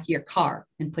the back of your car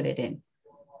and put it in.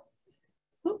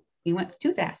 Oop, you went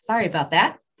too fast. Sorry about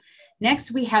that.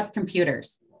 Next, we have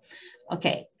computers.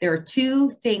 Okay, there are 2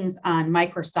 things on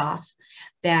Microsoft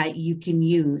that you can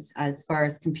use as far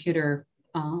as computer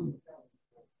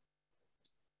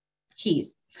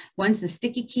keys. One's the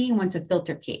sticky key and one's a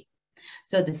filter key.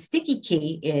 So the sticky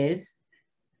key is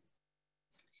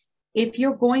if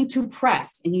you're going to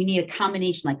press and you need a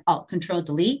combination like Alt, Control,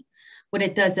 Delete, what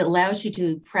it does, it allows you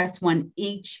to press one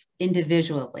each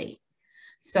individually.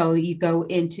 So you go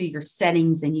into your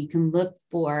settings and you can look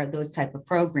for those type of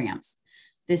programs.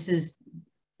 This is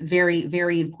very,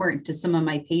 very important to some of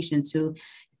my patients who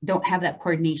don't have that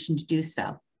coordination to do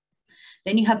so.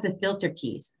 Then you have the filter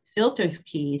keys. Filters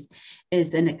keys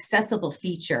is an accessible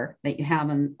feature that you have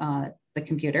on the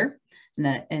computer in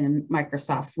the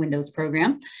Microsoft Windows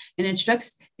program, and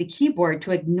instructs the keyboard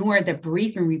to ignore the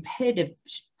brief and repetitive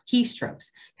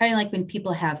keystrokes, kind of like when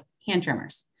people have hand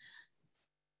tremors.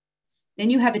 Then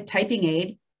you have a typing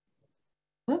aid.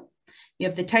 You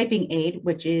have the typing aid,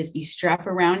 which is you strap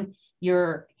around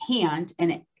your hand,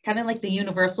 and it kind of like the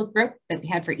universal grip that we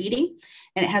had for eating,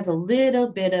 and it has a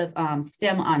little bit of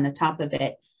stem on the top of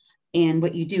it. And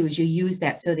what you do is you use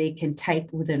that so they can type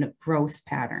within a gross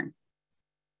pattern.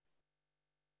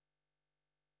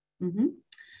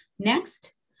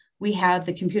 Next, we have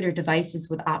the computer devices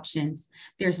with options.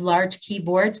 There's large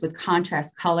keyboards with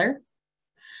contrast color.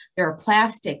 There are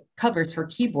plastic covers for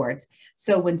keyboards.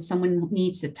 So when someone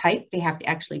needs to type, they have to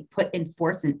actually put in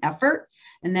force and effort.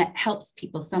 And that helps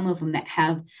people, some of them that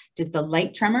have just the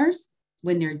light tremors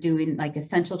when they're doing like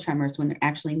essential tremors, when they're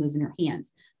actually moving their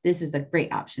hands. This is a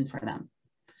great option for them.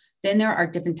 Then there are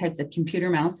different types of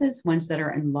computer mouses, ones that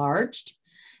are enlarged.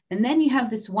 And then you have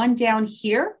this one down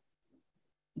here,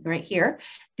 right here.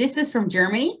 This is from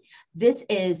Germany. This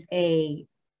is a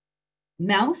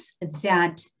mouse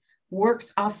that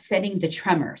works offsetting the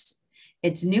tremors.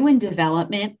 It's new in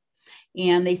development,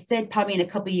 and they said probably in a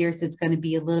couple of years it's going to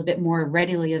be a little bit more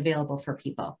readily available for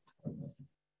people.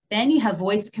 Then you have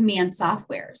voice command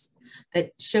softwares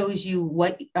that shows you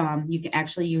what you can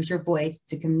actually use your voice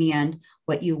to command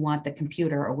what you want the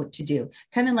computer or what to do.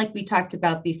 Kind of like we talked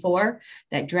about before,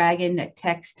 that Dragon, that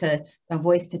text to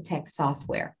voice to text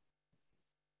software.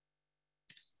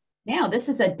 Now this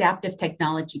is adaptive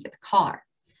technology for the car.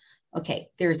 Okay,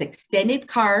 there's extended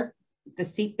car, the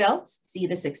seat belts. See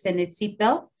this extended seat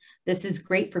belt? This is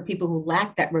great for people who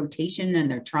lack that rotation in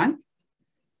their trunk.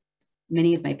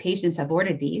 Many of my patients have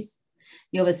ordered these.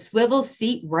 You have a swivel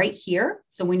seat right here.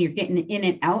 So when you're getting in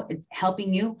and out, it's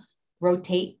helping you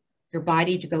rotate your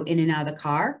body to go in and out of the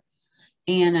car.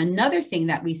 And another thing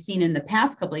that we've seen in the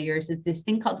past couple of years is this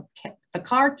thing called the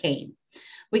car cane.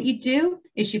 What you do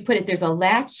is you put it, there's a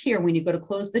latch here when you go to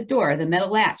close the door, the metal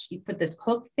latch. You put this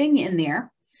hook thing in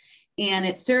there, and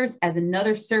it serves as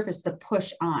another surface to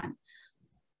push on.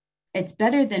 It's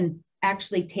better than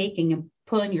actually taking and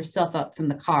pulling yourself up from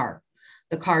the car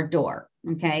door,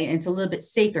 okay? And it's a little bit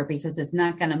safer because it's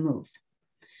not gonna move.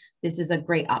 This is a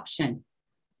great option.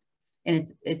 And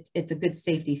it's a good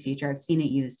safety feature. I've seen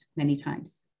it used many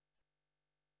times.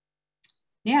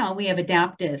 Now we have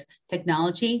adaptive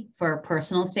technology for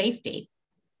personal safety.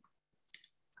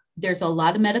 There's a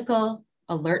lot of medical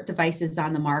alert devices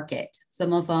on the market.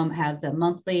 Some of them have the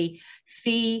monthly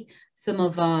fee. Some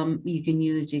of them you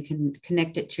can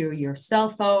connect it to your cell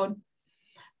phone,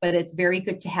 but it's very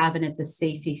good to have, and it's a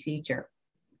safety feature.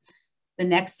 The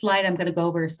next slide, I'm going to go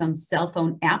over some cell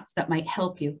phone apps that might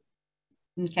help you.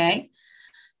 Okay.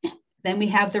 Then we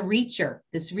have the reacher.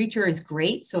 This reacher is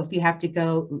great. So if you have to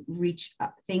go reach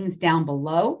things down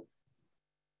below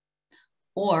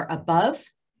or above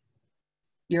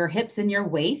your hips and your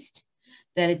waist,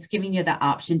 that it's giving you the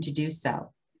option to do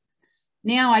so.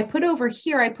 Now I put over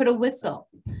here, I put a whistle.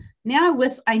 Now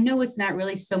I know it's not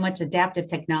really so much adaptive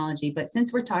technology, but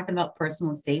since we're talking about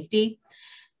personal safety,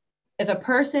 if a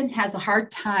person has a hard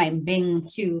time being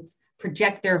to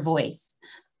project their voice,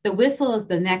 the whistle is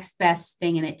the next best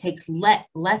thing, and it takes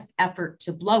less effort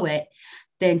to blow it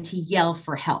than to yell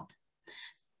for help.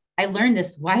 I learned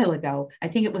this a while ago. I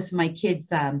think it was my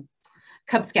kids'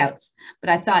 Cub Scouts, but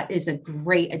I thought is a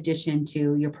great addition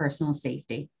to your personal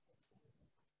safety.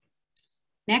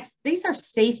 Next, these are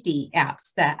safety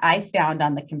apps that I found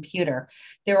on the computer.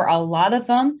 There are a lot of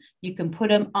them. You can put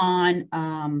them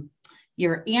on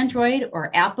your Android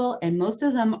or Apple, and most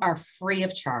of them are free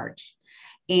of charge.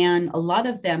 And a lot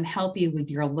of them help you with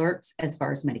your alerts as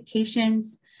far as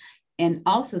medications. And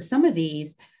also some of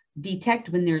these detect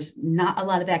when there's not a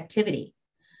lot of activity,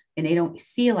 and they don't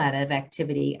see a lot of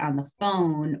activity on the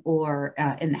phone or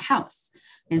in the house.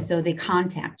 And so they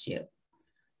contact you.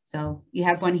 So you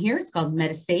have one here, it's called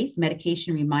MediSafe,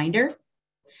 Medication Reminder.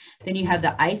 Then you have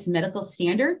the ICE Medical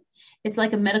Standard. It's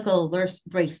like a medical alert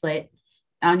bracelet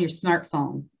on your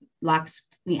smartphone.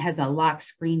 It has a lock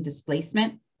screen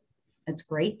displacement. That's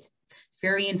great.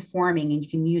 Very informing, and you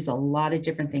can use a lot of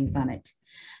different things on it.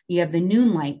 You have the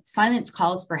Noon Light, silence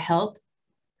calls for help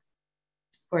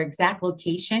for exact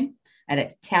location at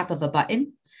a tap of a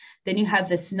button. Then you have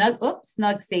the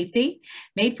Snug Safety,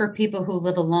 made for people who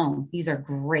live alone. These are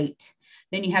great.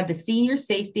 Then you have the Senior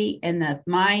Safety and the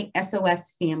My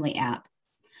SOS Family app.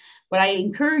 But I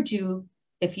encourage you,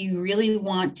 if you really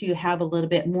want to have a little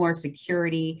bit more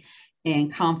security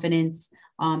and confidence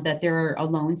that they're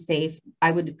alone safe,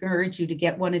 I would encourage you to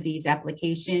get one of these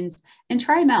applications and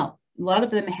try them out. A lot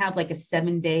of them have like a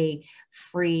 7-day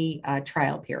free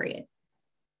trial period.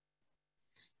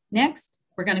 Next,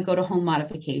 we're going to go to home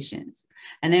modifications.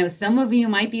 I know some of you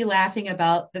might be laughing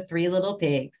about the 3 little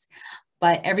pigs,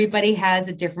 but everybody has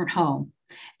a different home.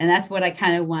 And that's what I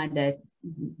kind of wanted to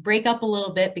break up a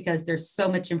little bit, because there's so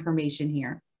much information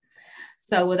here.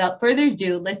 So without further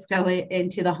ado, let's go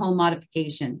into the home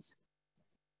modifications.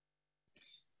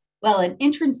 Well, in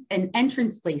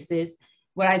entrance places,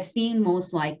 what I've seen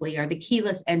most likely are the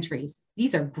keyless entries.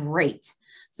 These are great.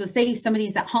 So say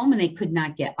somebody's at home and they could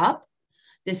not get up.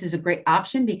 This is a great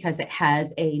option because it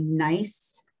has a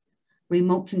nice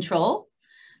remote control.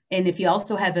 And if you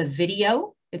also have a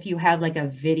video, if you have like a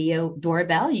video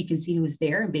doorbell, you can see who's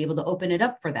there and be able to open it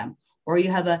up for them. Or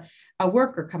you have a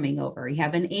worker coming over, you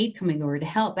have an aide coming over to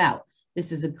help out.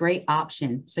 This is a great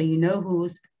option, so you know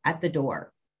who's at the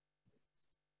door.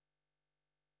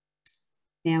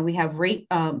 Now we have we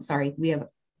have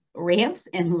ramps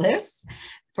and lifts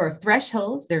for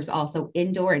thresholds. There's also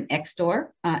indoor and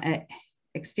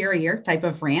exterior type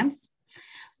of ramps.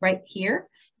 Right here,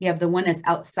 you have the one that's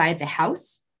outside the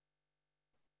house.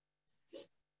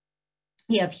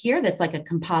 You have here that's like a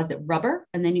composite rubber,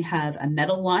 and then you have a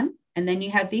metal one, and then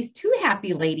you have these 2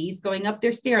 happy ladies going up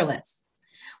their stair lifts.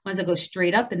 Ones that go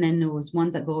straight up, and then those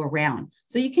ones that go around.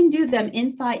 So you can do them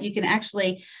inside. You can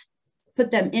actually put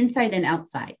them inside and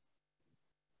outside.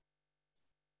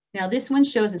 Now this one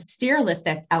shows a stair lift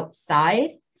that's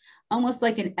outside, almost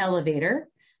like an elevator.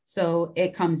 So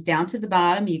it comes down to the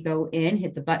bottom, you go in,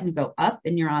 hit the button, go up,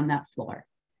 and you're on that floor.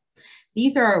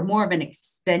 These are more of an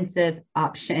expensive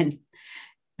option.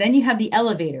 Then you have the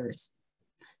elevators.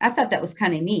 I thought that was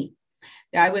kind of neat.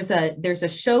 There's a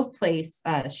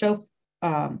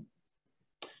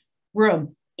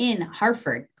room in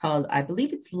Hartford called, I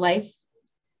believe it's Life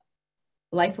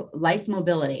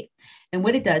Mobility. And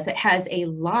what it does, it has a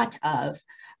lot of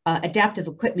adaptive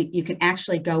equipment you can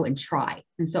actually go and try.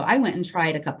 And so I went and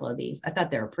tried a couple of these. I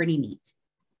thought they were pretty neat.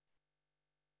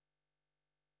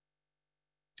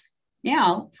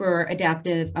 Now for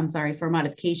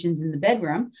modifications in the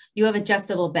bedroom, you have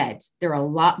adjustable beds. They're a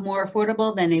lot more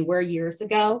affordable than they were years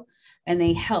ago, and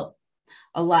they help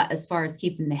a lot as far as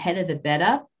keeping the head of the bed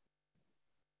up.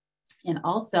 And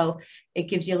also it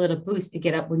gives you a little boost to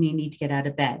get up when you need to get out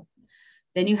of bed.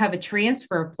 Then you have a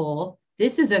transfer pole.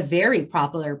 This is a very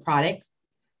popular product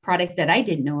that I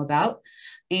didn't know about.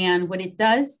 And what it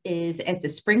does is it's a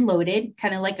spring loaded,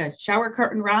 kind of like a shower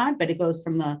curtain rod, but it goes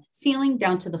from the ceiling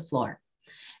down to the floor.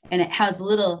 and it has a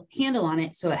little handle on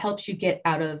it, so it helps you get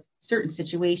out of certain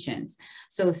situations.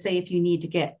 So say if you need to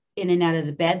get in and out of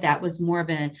the bed, that was more of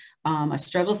a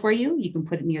struggle for you, you can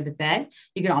put it near the bed.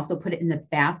 You can also put it in the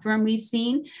bathroom, we've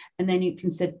seen, and then you can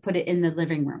put it in the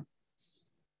living room.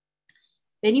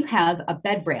 Then you have a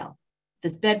bed rail.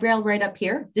 This bed rail right up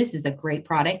here, this is a great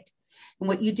product. And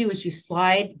what you do is you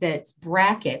slide that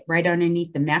bracket right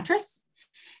underneath the mattress,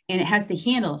 and it has the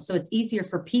handle, so it's easier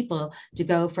for people to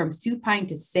go from supine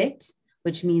to sit,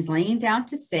 which means laying down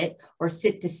to sit, or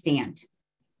sit to stand.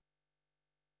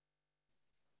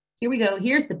 Here we go.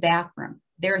 Here's the bathroom.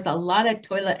 There's a lot of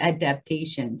toilet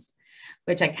adaptations,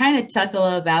 which I kind of chuckle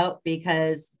about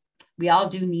because we all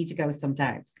do need to go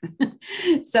sometimes.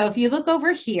 So if you look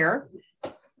over here,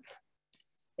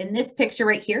 in this picture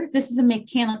right here, this is a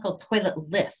mechanical toilet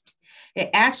lift. It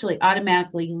actually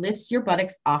automatically lifts your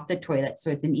buttocks off the toilet,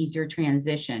 so it's an easier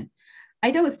transition.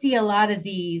 I don't see a lot of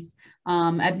these.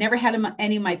 I've never had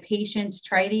any of my patients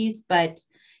try these, but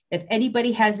if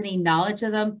anybody has any knowledge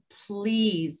of them,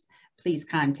 please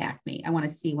contact me. I want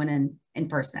to see one in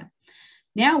person.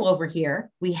 Now over here,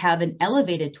 we have an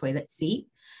elevated toilet seat.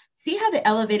 See how the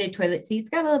elevated toilet seat's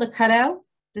got a little cutout?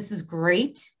 This is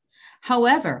great.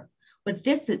 However, with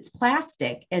this, it's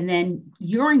plastic, and then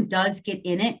urine does get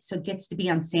in it, so it gets to be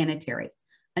unsanitary.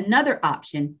 Another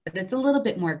option, but it's a little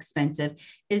bit more expensive,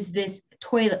 is this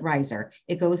toilet riser.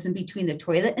 It goes in between the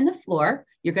toilet and the floor.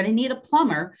 You're going to need a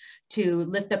plumber to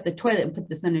lift up the toilet and put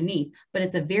this underneath, but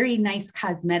it's a very nice,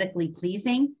 cosmetically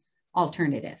pleasing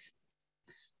alternative.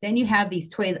 Then you have these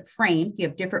toilet frames. You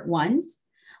have different ones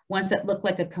that look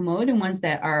like a commode and ones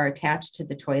that are attached to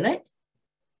the toilet.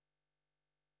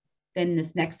 Then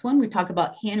this next one, we talk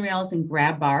about handrails and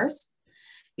grab bars.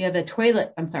 You have a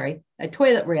toilet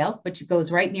rail, which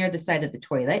goes right near the side of the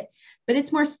toilet, but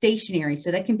it's more stationary,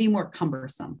 so that can be more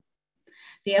cumbersome.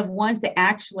 They have ones that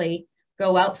actually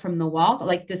go out from the wall,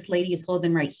 like this lady is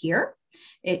holding right here.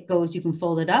 It goes, you can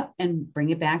fold it up and bring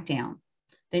it back down.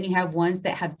 Then you have ones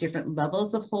that have different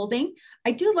levels of holding.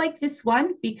 I do like this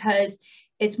one because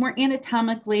it's more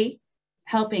anatomically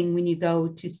helping when you go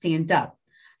to stand up.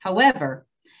 However,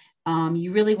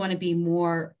 you really want to be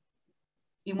more,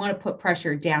 you want to put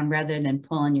pressure down rather than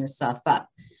pulling yourself up.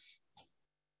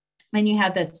 Then you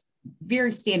have this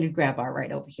very standard grab bar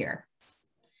right over here.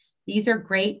 These are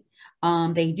great.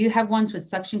 They do have ones with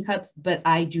suction cups, but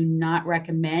I do not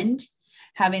recommend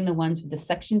having the ones with the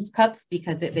suction cups,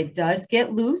 because if it does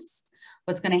get loose,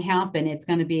 what's going to happen, it's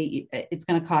going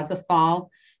to cause a fall,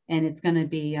 and it's going to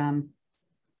be a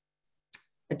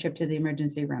trip to the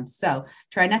emergency room. So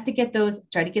try not to get those,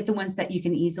 try to get the ones that you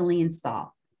can easily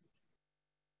install.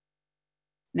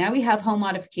 Now we have home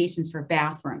modifications for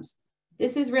bathrooms.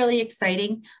 This is really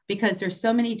exciting because there's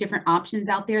so many different options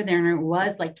out there than there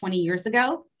was like 20 years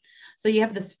ago. So you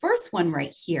have this first one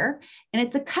right here, and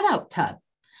it's a cutout tub.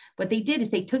 What they did is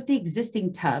they took the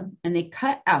existing tub and they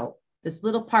cut out this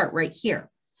little part right here.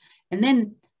 And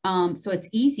then, so it's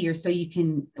easier, so you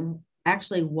can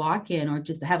actually walk in or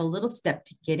just have a little step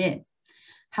to get in.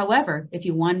 However, if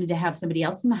you wanted to have somebody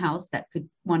else in the house that could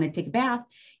want to take a bath,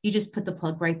 you just put the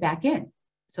plug right back in.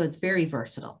 So it's very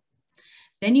versatile.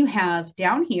 Then you have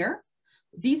down here,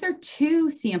 these are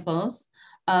two samples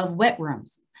of wet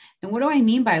rooms. And what do I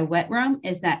mean by a wet room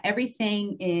is that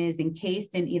everything is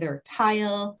encased in either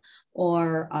tile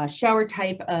or a shower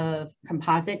type of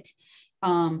composite.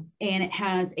 And it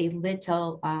has a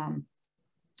little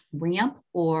ramp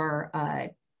or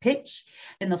pitch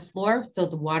in the floor, so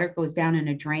the water goes down in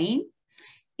a drain,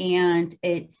 and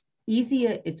it's easy,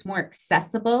 it's more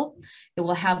accessible. It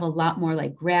will have a lot more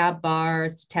like grab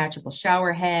bars, detachable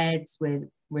shower heads with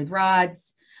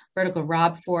rods, vertical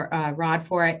rod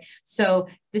for it. So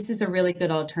this is a really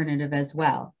good alternative as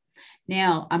well.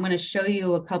 Now I'm going to show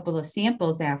you a couple of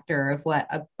samples after of what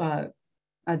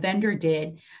a vendor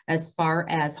did as far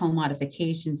as home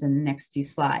modifications in the next few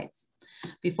slides.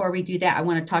 Before we do that, I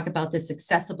want to talk about this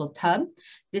accessible tub.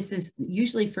 This is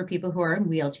usually for people who are in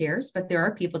wheelchairs, but there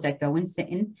are people that go and sit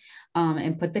in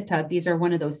and put the tub. These are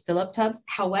one of those fill-up tubs.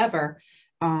 However,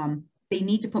 they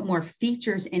need to put more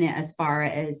features in it as far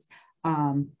as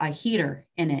a heater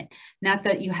in it. Not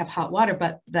that you have hot water,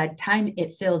 but by the time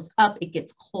it fills up, it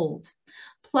gets cold.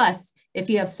 Plus, if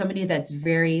you have somebody that's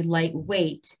very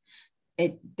lightweight,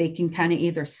 they can kind of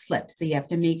either slip. So you have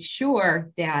to make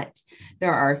sure that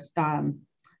there are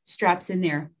straps in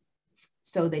there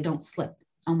so they don't slip,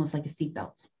 almost like a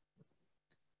seatbelt.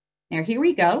 Now, here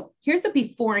we go. Here's a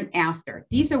before and after.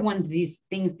 These are one of these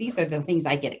things. These are the things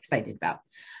I get excited about.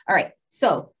 All right.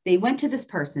 So they went to this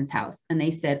person's house and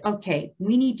they said, okay,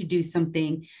 we need to do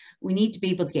something. We need to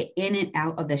be able to get in and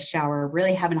out of the shower,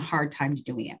 really having a hard time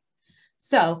doing it.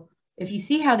 So if you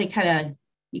see how they kind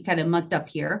of mucked up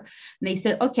here, and they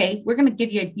said, okay, we're going to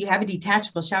give you, you have a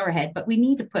detachable shower head, but we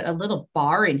need to put a little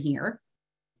bar in here,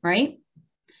 right?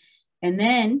 And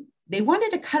then they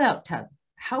wanted a cutout tub.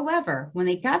 However, when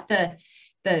they got the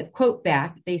quote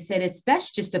back, they said it's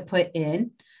best just to put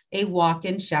in a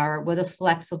walk-in shower with a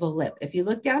flexible lip. If you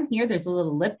look down here, there's a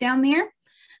little lip down there.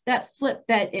 That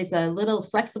is a little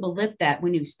flexible lip that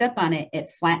when you step on it,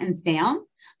 it flattens down,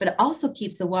 but it also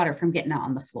keeps the water from getting out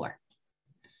on the floor.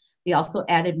 They also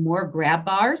added more grab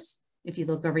bars. If you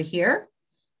look over here.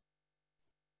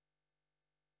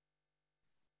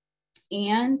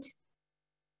 And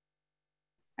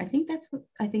I think that's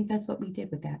what we did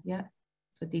with that. Yeah,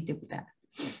 that's what they did with that.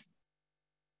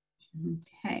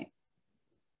 Okay.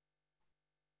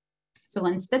 So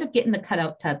instead of getting the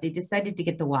cutout tub, they decided to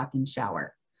get the walk-in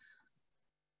shower.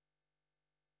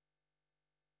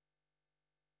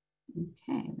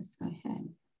 Okay, let's go ahead.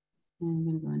 I'm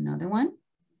going to go another one.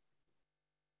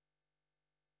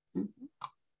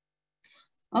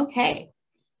 Okay,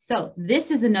 so this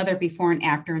is another before and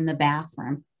after in the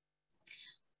bathroom.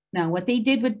 Now, what they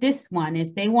did with this one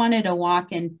is they wanted a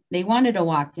walk-in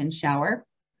shower.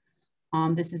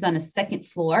 This is on a second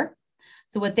floor.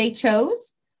 So what they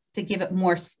chose to give it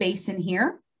more space in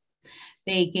here,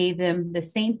 they gave them the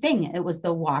same thing. It was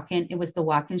the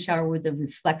walk-in shower with the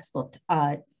flexible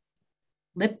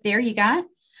lip there you got.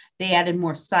 They added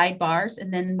more sidebars.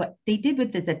 And then what they did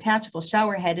with the detachable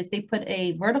shower head is they put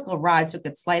a vertical rod so it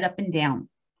could slide up and down.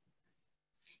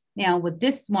 Now with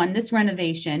this one, this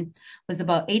renovation was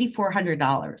about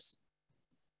 $8,400.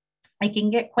 It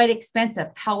can get quite expensive.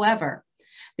 However,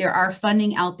 there are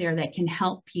funding out there that can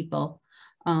help people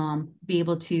be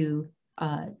able to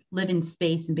live in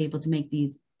space and be able to make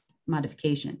these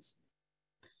modifications.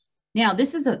 Now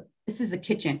this is a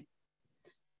kitchen.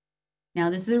 Now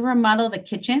this is a remodel of a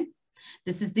kitchen.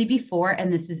 This is the before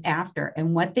and this is after.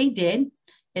 And what they did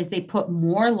is they put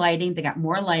more lighting. They got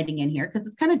more lighting in here because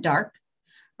it's kind of dark,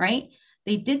 right?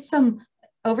 They did some,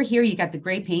 over here you got the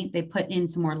gray paint. They put in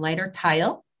some more lighter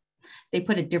tile. They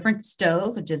put a different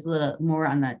stove, which is a little more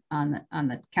on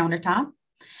the countertop.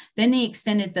 Then they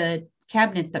extended the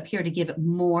cabinets up here to give it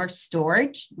more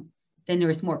storage. Then there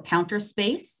was more counter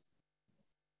space.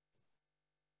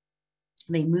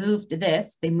 They moved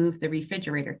the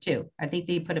refrigerator too. I think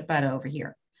they put it about over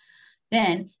here.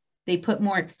 Then they put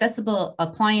more accessible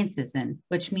appliances in,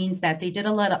 which means that they did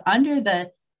a lot of under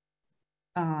the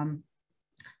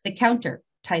counter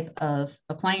type of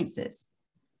appliances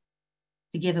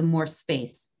to give them more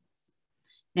space.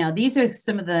 Now, these are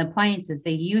some of the appliances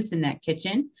they used in that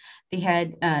kitchen. They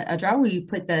had a drawer where you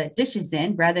put the dishes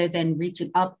in rather than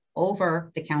reaching up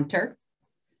over the counter.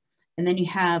 And then you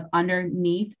have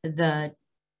underneath the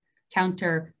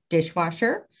counter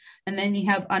dishwasher. And then you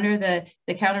have under the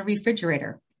counter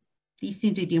refrigerator. These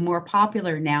seem to be more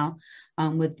popular now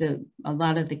with a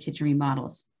lot of the kitchen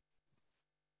remodels.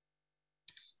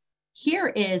 Here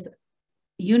is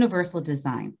universal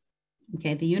design.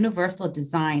 Okay, the universal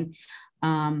design,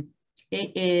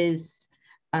 it's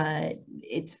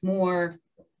more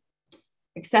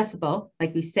accessible,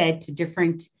 like we said, to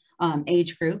different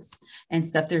age groups and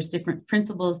stuff. There's different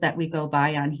principles that we go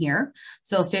by on here.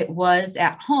 So if it was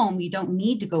at home, you don't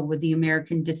need to go with the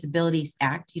American Disabilities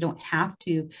Act. You don't have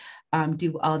to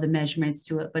do all the measurements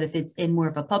to it, but if it's in more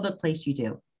of a public place, you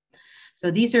do. So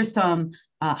these are some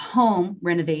home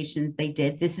renovations they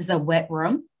did. This is a wet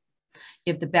room.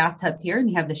 You have the bathtub here and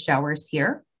you have the showers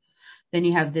here. Then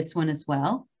you have this one as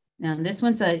well. Now this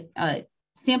one's a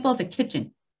sample of a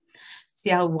kitchen. See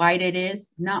how wide it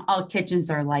is? Not all kitchens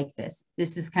are like this.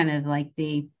 This is kind of like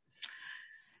the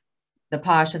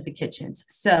posh of the kitchens.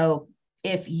 So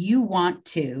if you want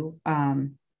to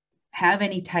have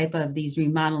any type of these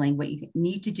remodeling, what you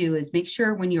need to do is make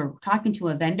sure when you're talking to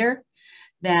a vendor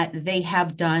that they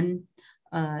have done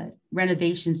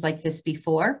renovations like this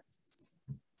before.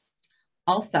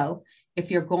 Also,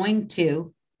 if you're going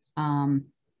to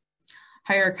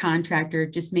hire a contractor,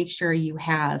 just make sure you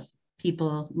have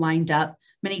people lined up,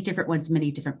 many different ones,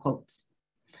 many different quotes.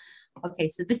 Okay,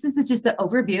 so this is just an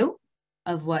overview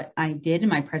of what I did in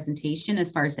my presentation.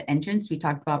 As far as the entrance, we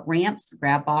talked about ramps,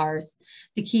 grab bars,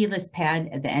 the keyless pad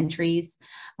at the entries,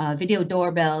 video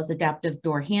doorbells, adaptive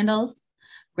door handles,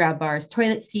 grab bars,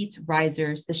 toilet seats,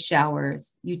 risers, the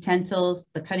showers, utensils,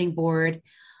 the cutting board,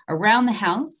 around the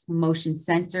house, motion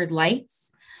censored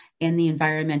lights, and the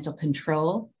environmental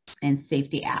control, and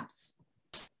safety apps.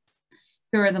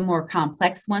 Here are the more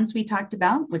complex ones we talked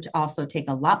about, which also take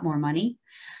a lot more money.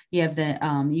 You have the,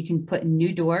 you can put in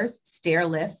new doors, stair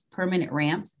lifts, permanent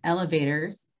ramps,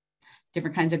 elevators,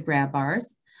 different kinds of grab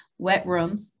bars, wet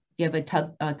rooms. You have a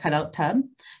tub, a cutout tub.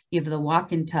 You have the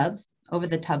walk-in tubs.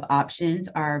 Over-the-tub options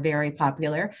are very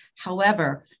popular.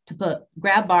 However, to put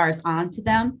grab bars onto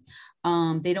them,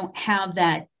 they don't have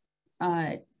that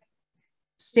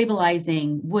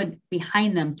stabilizing wood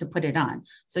behind them to put it on.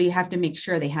 So you have to make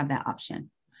sure they have that option.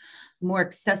 More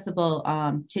accessible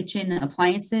kitchen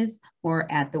appliances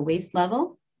or at the waist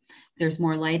level. There's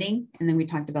more lighting. And then we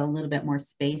talked about a little bit more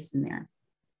space in there.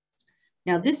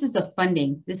 Now this is the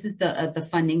funding. This is the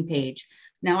funding page.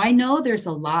 Now I know there's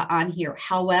a lot on here.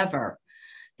 However,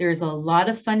 there's a lot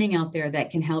of funding out there that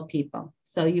can help people.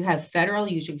 So you have federal,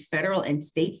 usually federal and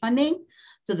state funding.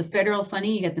 So the federal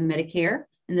funding, you get the Medicare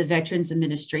and the Veterans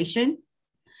Administration.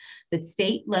 The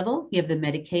state level, you have the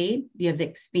Medicaid, you have the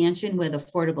expansion with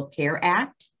Affordable Care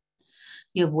Act.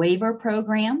 You have waiver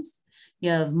programs. You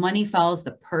have Money Follows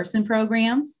the Person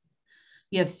programs.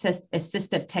 You have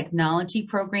assistive technology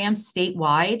programs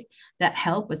statewide that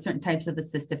help with certain types of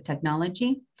assistive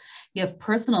technology. You have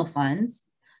personal funds.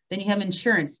 Then you have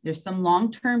insurance. There's some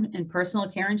long-term and personal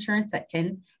care insurance that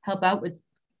can help out with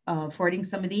affording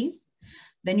some of these.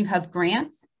 Then you have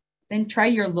grants. Then try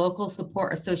your local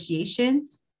support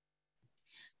associations.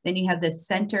 Then you have the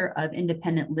Center of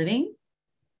Independent Living,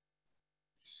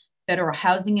 Federal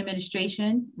Housing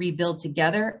Administration, Rebuild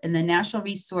Together, and the National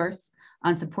Resource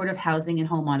on Supportive Housing and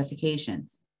Home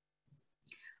Modifications.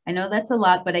 I know that's a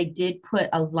lot, but I did put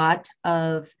a lot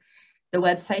of the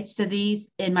websites to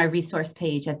these in my resource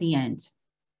page at the end.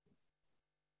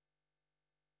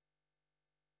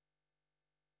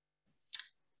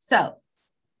 So,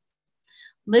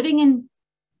 living in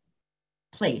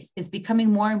place is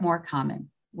becoming more and more common.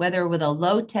 Whether with a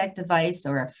low-tech device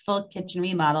or a full kitchen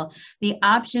remodel, the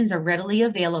options are readily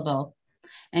available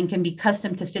and can be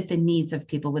custom to fit the needs of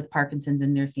people with Parkinson's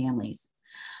and their families.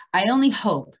 I only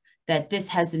hope that this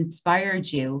has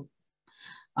inspired you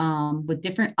with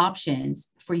different options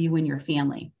for you and your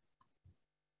family.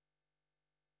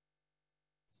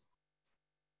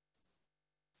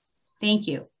 Thank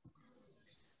you.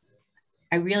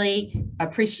 I really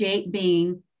appreciate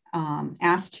being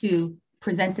asked to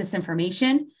present this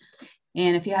information.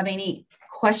 And if you have any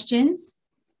questions,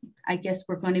 I guess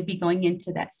we're going to be going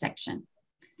into that section.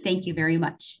 Thank you very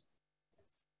much.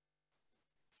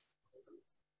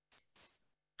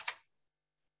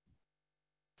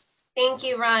 Thank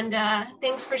you, Rhonda.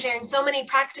 Thanks for sharing so many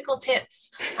practical tips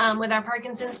with our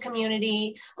Parkinson's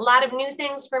community. A lot of new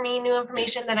things for me, new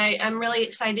information that I'm really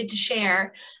excited to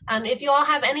share. If you all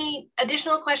have any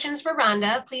additional questions for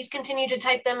Rhonda, please continue to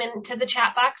type them into the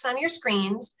chat box on your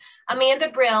screens. Amanda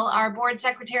Brill, our board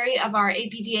secretary of our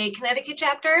APDA Connecticut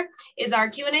chapter, is our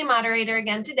Q&A moderator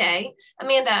again today.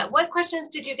 Amanda, what questions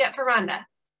did you get for Rhonda?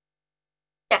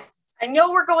 Yes, I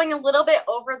know we're going a little bit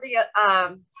over the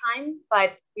time,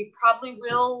 but we probably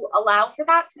will allow for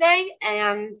that today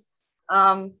and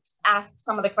ask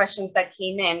some of the questions that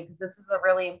came in, because this is a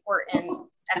really important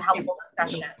and helpful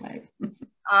discussion.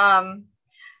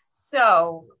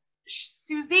 So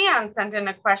Suzanne sent in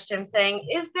a question saying,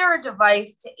 is there a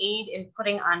device to aid in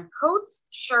putting on coats,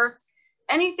 shirts,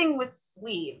 anything with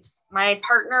sleeves? My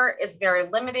partner is very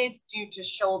limited due to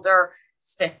shoulder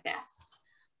stiffness.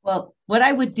 Well, what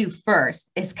I would do first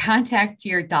is contact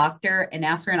your doctor and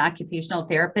ask for an occupational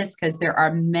therapist, because there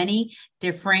are many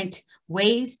different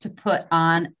ways to put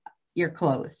on your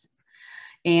clothes.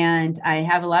 And I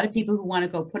have a lot of people who want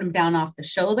to go put them down off the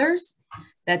shoulders.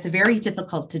 That's very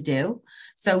difficult to do.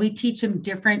 So we teach them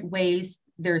different ways.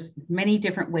 There's many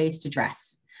different ways to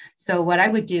dress. So what I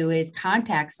would do is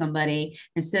contact somebody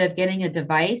instead of getting a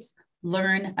device,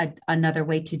 learn another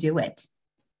way to do it.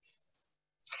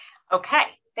 Okay.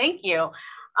 Thank you.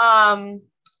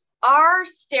 Are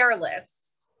stair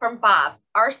lifts, from Bob,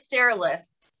 are stair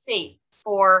lifts safe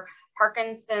for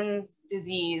Parkinson's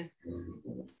disease,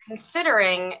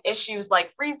 considering issues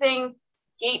like freezing,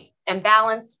 gait and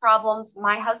balance problems?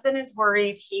 My husband is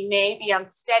worried he may be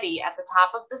unsteady at the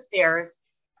top of the stairs,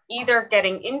 either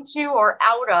getting into or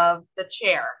out of the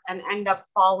chair, and end up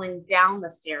falling down the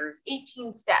stairs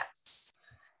 18 steps,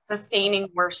 sustaining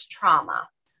worse trauma.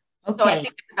 Okay. So I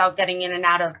think it's about getting in and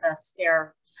out of the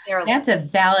stair lift. That's a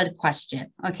valid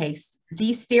question. Okay,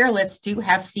 these stair lifts do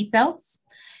have seat belts.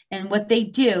 And what they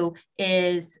do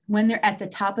is when they're at the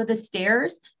top of the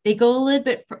stairs, they go a little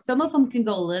bit, some of them can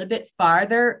go a little bit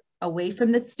farther away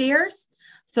from the stairs.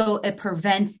 So it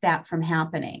prevents that from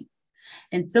happening.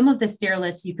 And some of the stair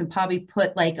lifts, you can probably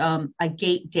put like a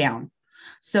gate down.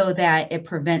 so that it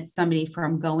prevents somebody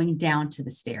from going down to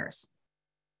the stairs.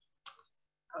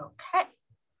 Okay.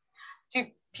 Do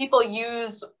people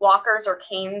use walkers or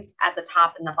canes at the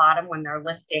top and the bottom when they're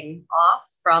lifting off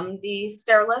from the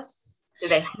stair lifts? Do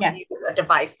they use a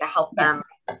device to help them?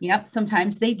 Yep,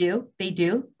 sometimes they do. They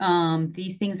do.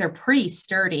 These things are pretty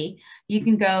sturdy. You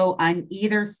can go on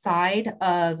either side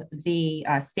of the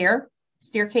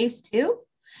staircase too,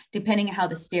 depending on how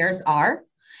the stairs are.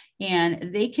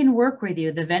 And they can work with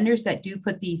you. The vendors that do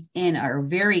put these in are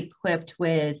very equipped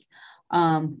with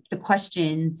the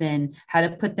questions and how to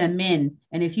put them in.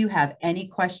 And if you have any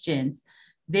questions,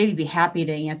 they'd be happy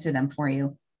to answer them for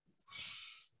you.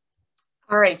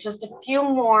 All right, just a few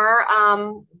more.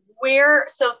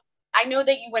 So I know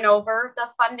that you went over the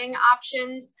funding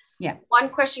options. Yeah. One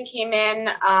question came in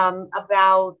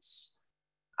about,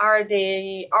 are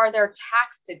there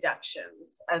tax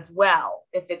deductions as well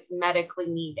if it's medically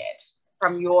needed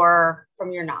from your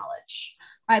knowledge?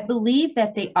 I believe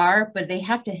that they are, but they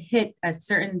have to hit a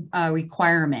certain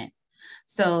requirement.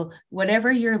 So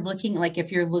whatever you're looking, like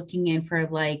if you're looking in for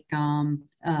like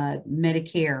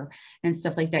Medicare and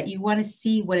stuff like that, you want to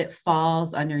see what it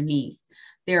falls underneath.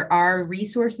 There are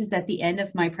resources at the end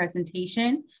of my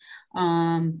presentation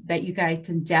that you guys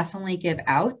can definitely give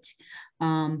out.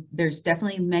 There's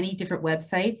definitely many different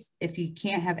websites. If you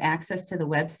can't have access to the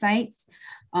websites,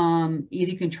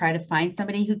 either you can try to find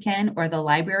somebody who can, or the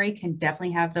library can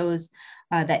definitely have those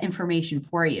that information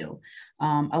for you.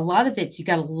 A lot of it you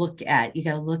got to look at. You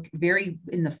got to look very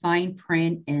in the fine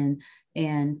print and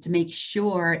to make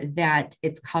sure that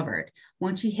it's covered.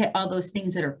 Once you hit all those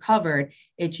things that are covered,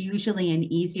 it's usually an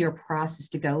easier process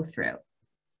to go through.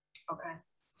 Okay.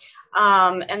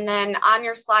 And then on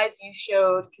your slides, you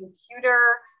showed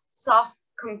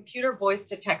computer voice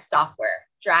to text software,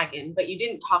 Dragon, but you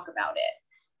didn't talk about it.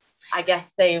 I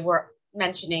guess they were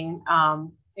mentioning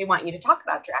they want you to talk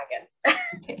about Dragon.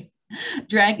 Okay.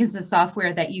 Dragon is the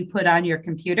software that you put on your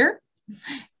computer.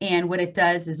 And what it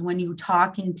does is when you're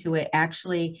talking to it,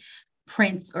 actually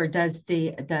prints or does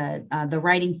the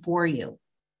writing for you.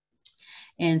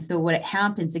 And so what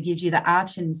happens, it gives you the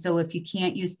option. So if you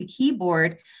can't use the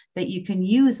keyboard, that you can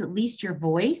use at least your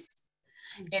voice,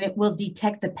 and it will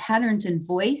detect the patterns in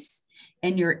voice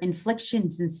and your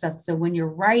inflections and stuff. So when you're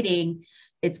writing,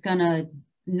 it's going to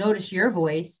notice your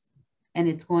voice and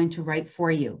it's going to write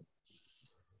for you.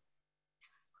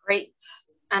 Great.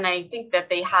 And I think that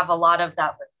they have a lot of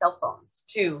that with cell phones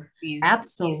too.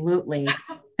 Absolutely.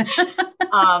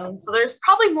 So there's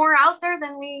probably more out there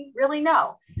than we really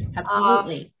know.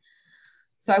 Absolutely.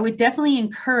 So I would definitely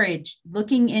encourage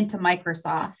looking into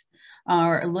Microsoft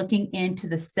or looking into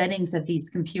the settings of these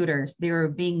computers. They are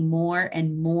being more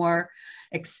and more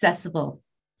accessible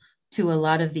to a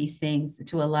lot of these things,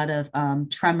 to a lot of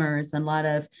tremors and a lot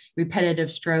of repetitive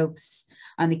strokes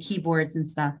on the keyboards and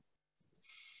stuff.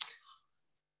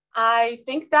 I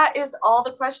think that is all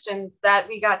the questions that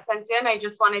we got sent in. I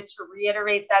just wanted to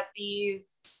reiterate that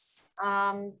these,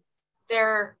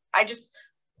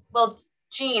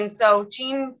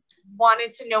 Jean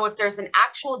wanted to know if there's an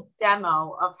actual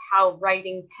demo of how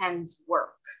writing pens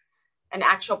work, an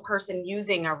actual person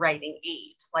using a writing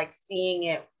aid, like seeing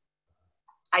it,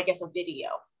 I guess, a video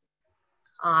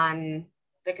on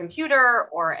the computer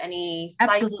or any site.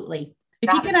 Absolutely.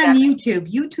 If you get on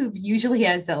YouTube, YouTube usually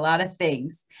has a lot of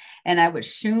things, and I would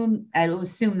assume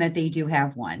that they do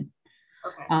have one.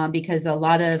 Okay. Because a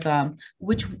lot of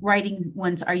which writing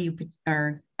ones are you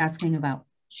asking about?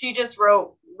 She just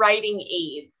wrote writing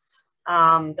aids,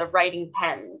 the writing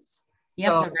pens. Yep,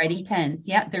 so, the writing pens.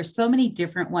 Yeah, there's so many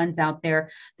different ones out there.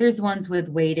 There's ones with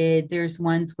weighted, there's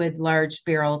ones with large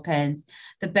barrel pens.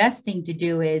 The best thing to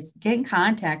do is get in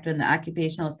contact with the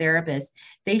occupational therapist.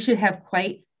 They should have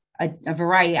quite a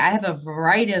variety. I have a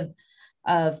variety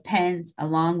of pens,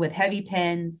 along with heavy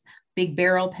pens, big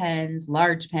barrel pens,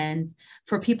 large pens,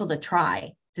 for people to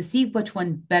try to see which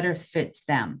one better fits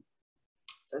them.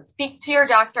 So speak to your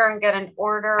doctor and get an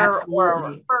order. Absolutely. Or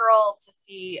a referral to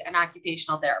see an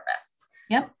occupational therapist.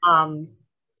 Yep.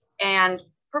 And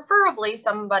preferably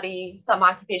some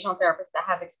occupational therapist that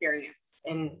has experience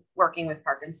in working with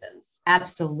Parkinson's.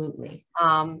 Absolutely.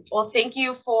 Well, thank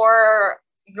you for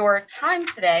your time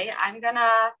today. I'm gonna,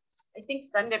 I think,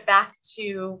 send it back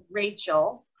to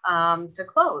Rachel to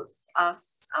close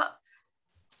us up.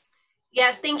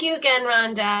 Yes, thank you again,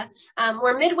 Rhonda.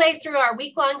 We're midway through our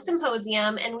week-long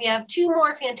symposium, and we have 2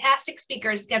 more fantastic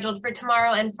speakers scheduled for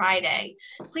tomorrow and Friday.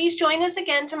 Please join us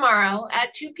again tomorrow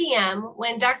at 2 p.m.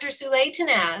 when Dr. Souley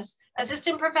Tanaz,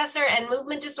 Assistant Professor and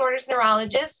Movement Disorders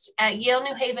Neurologist at Yale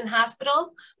New Haven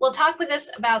Hospital, will talk with us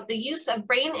about the use of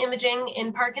brain imaging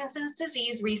in Parkinson's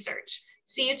disease research.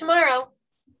 See you tomorrow.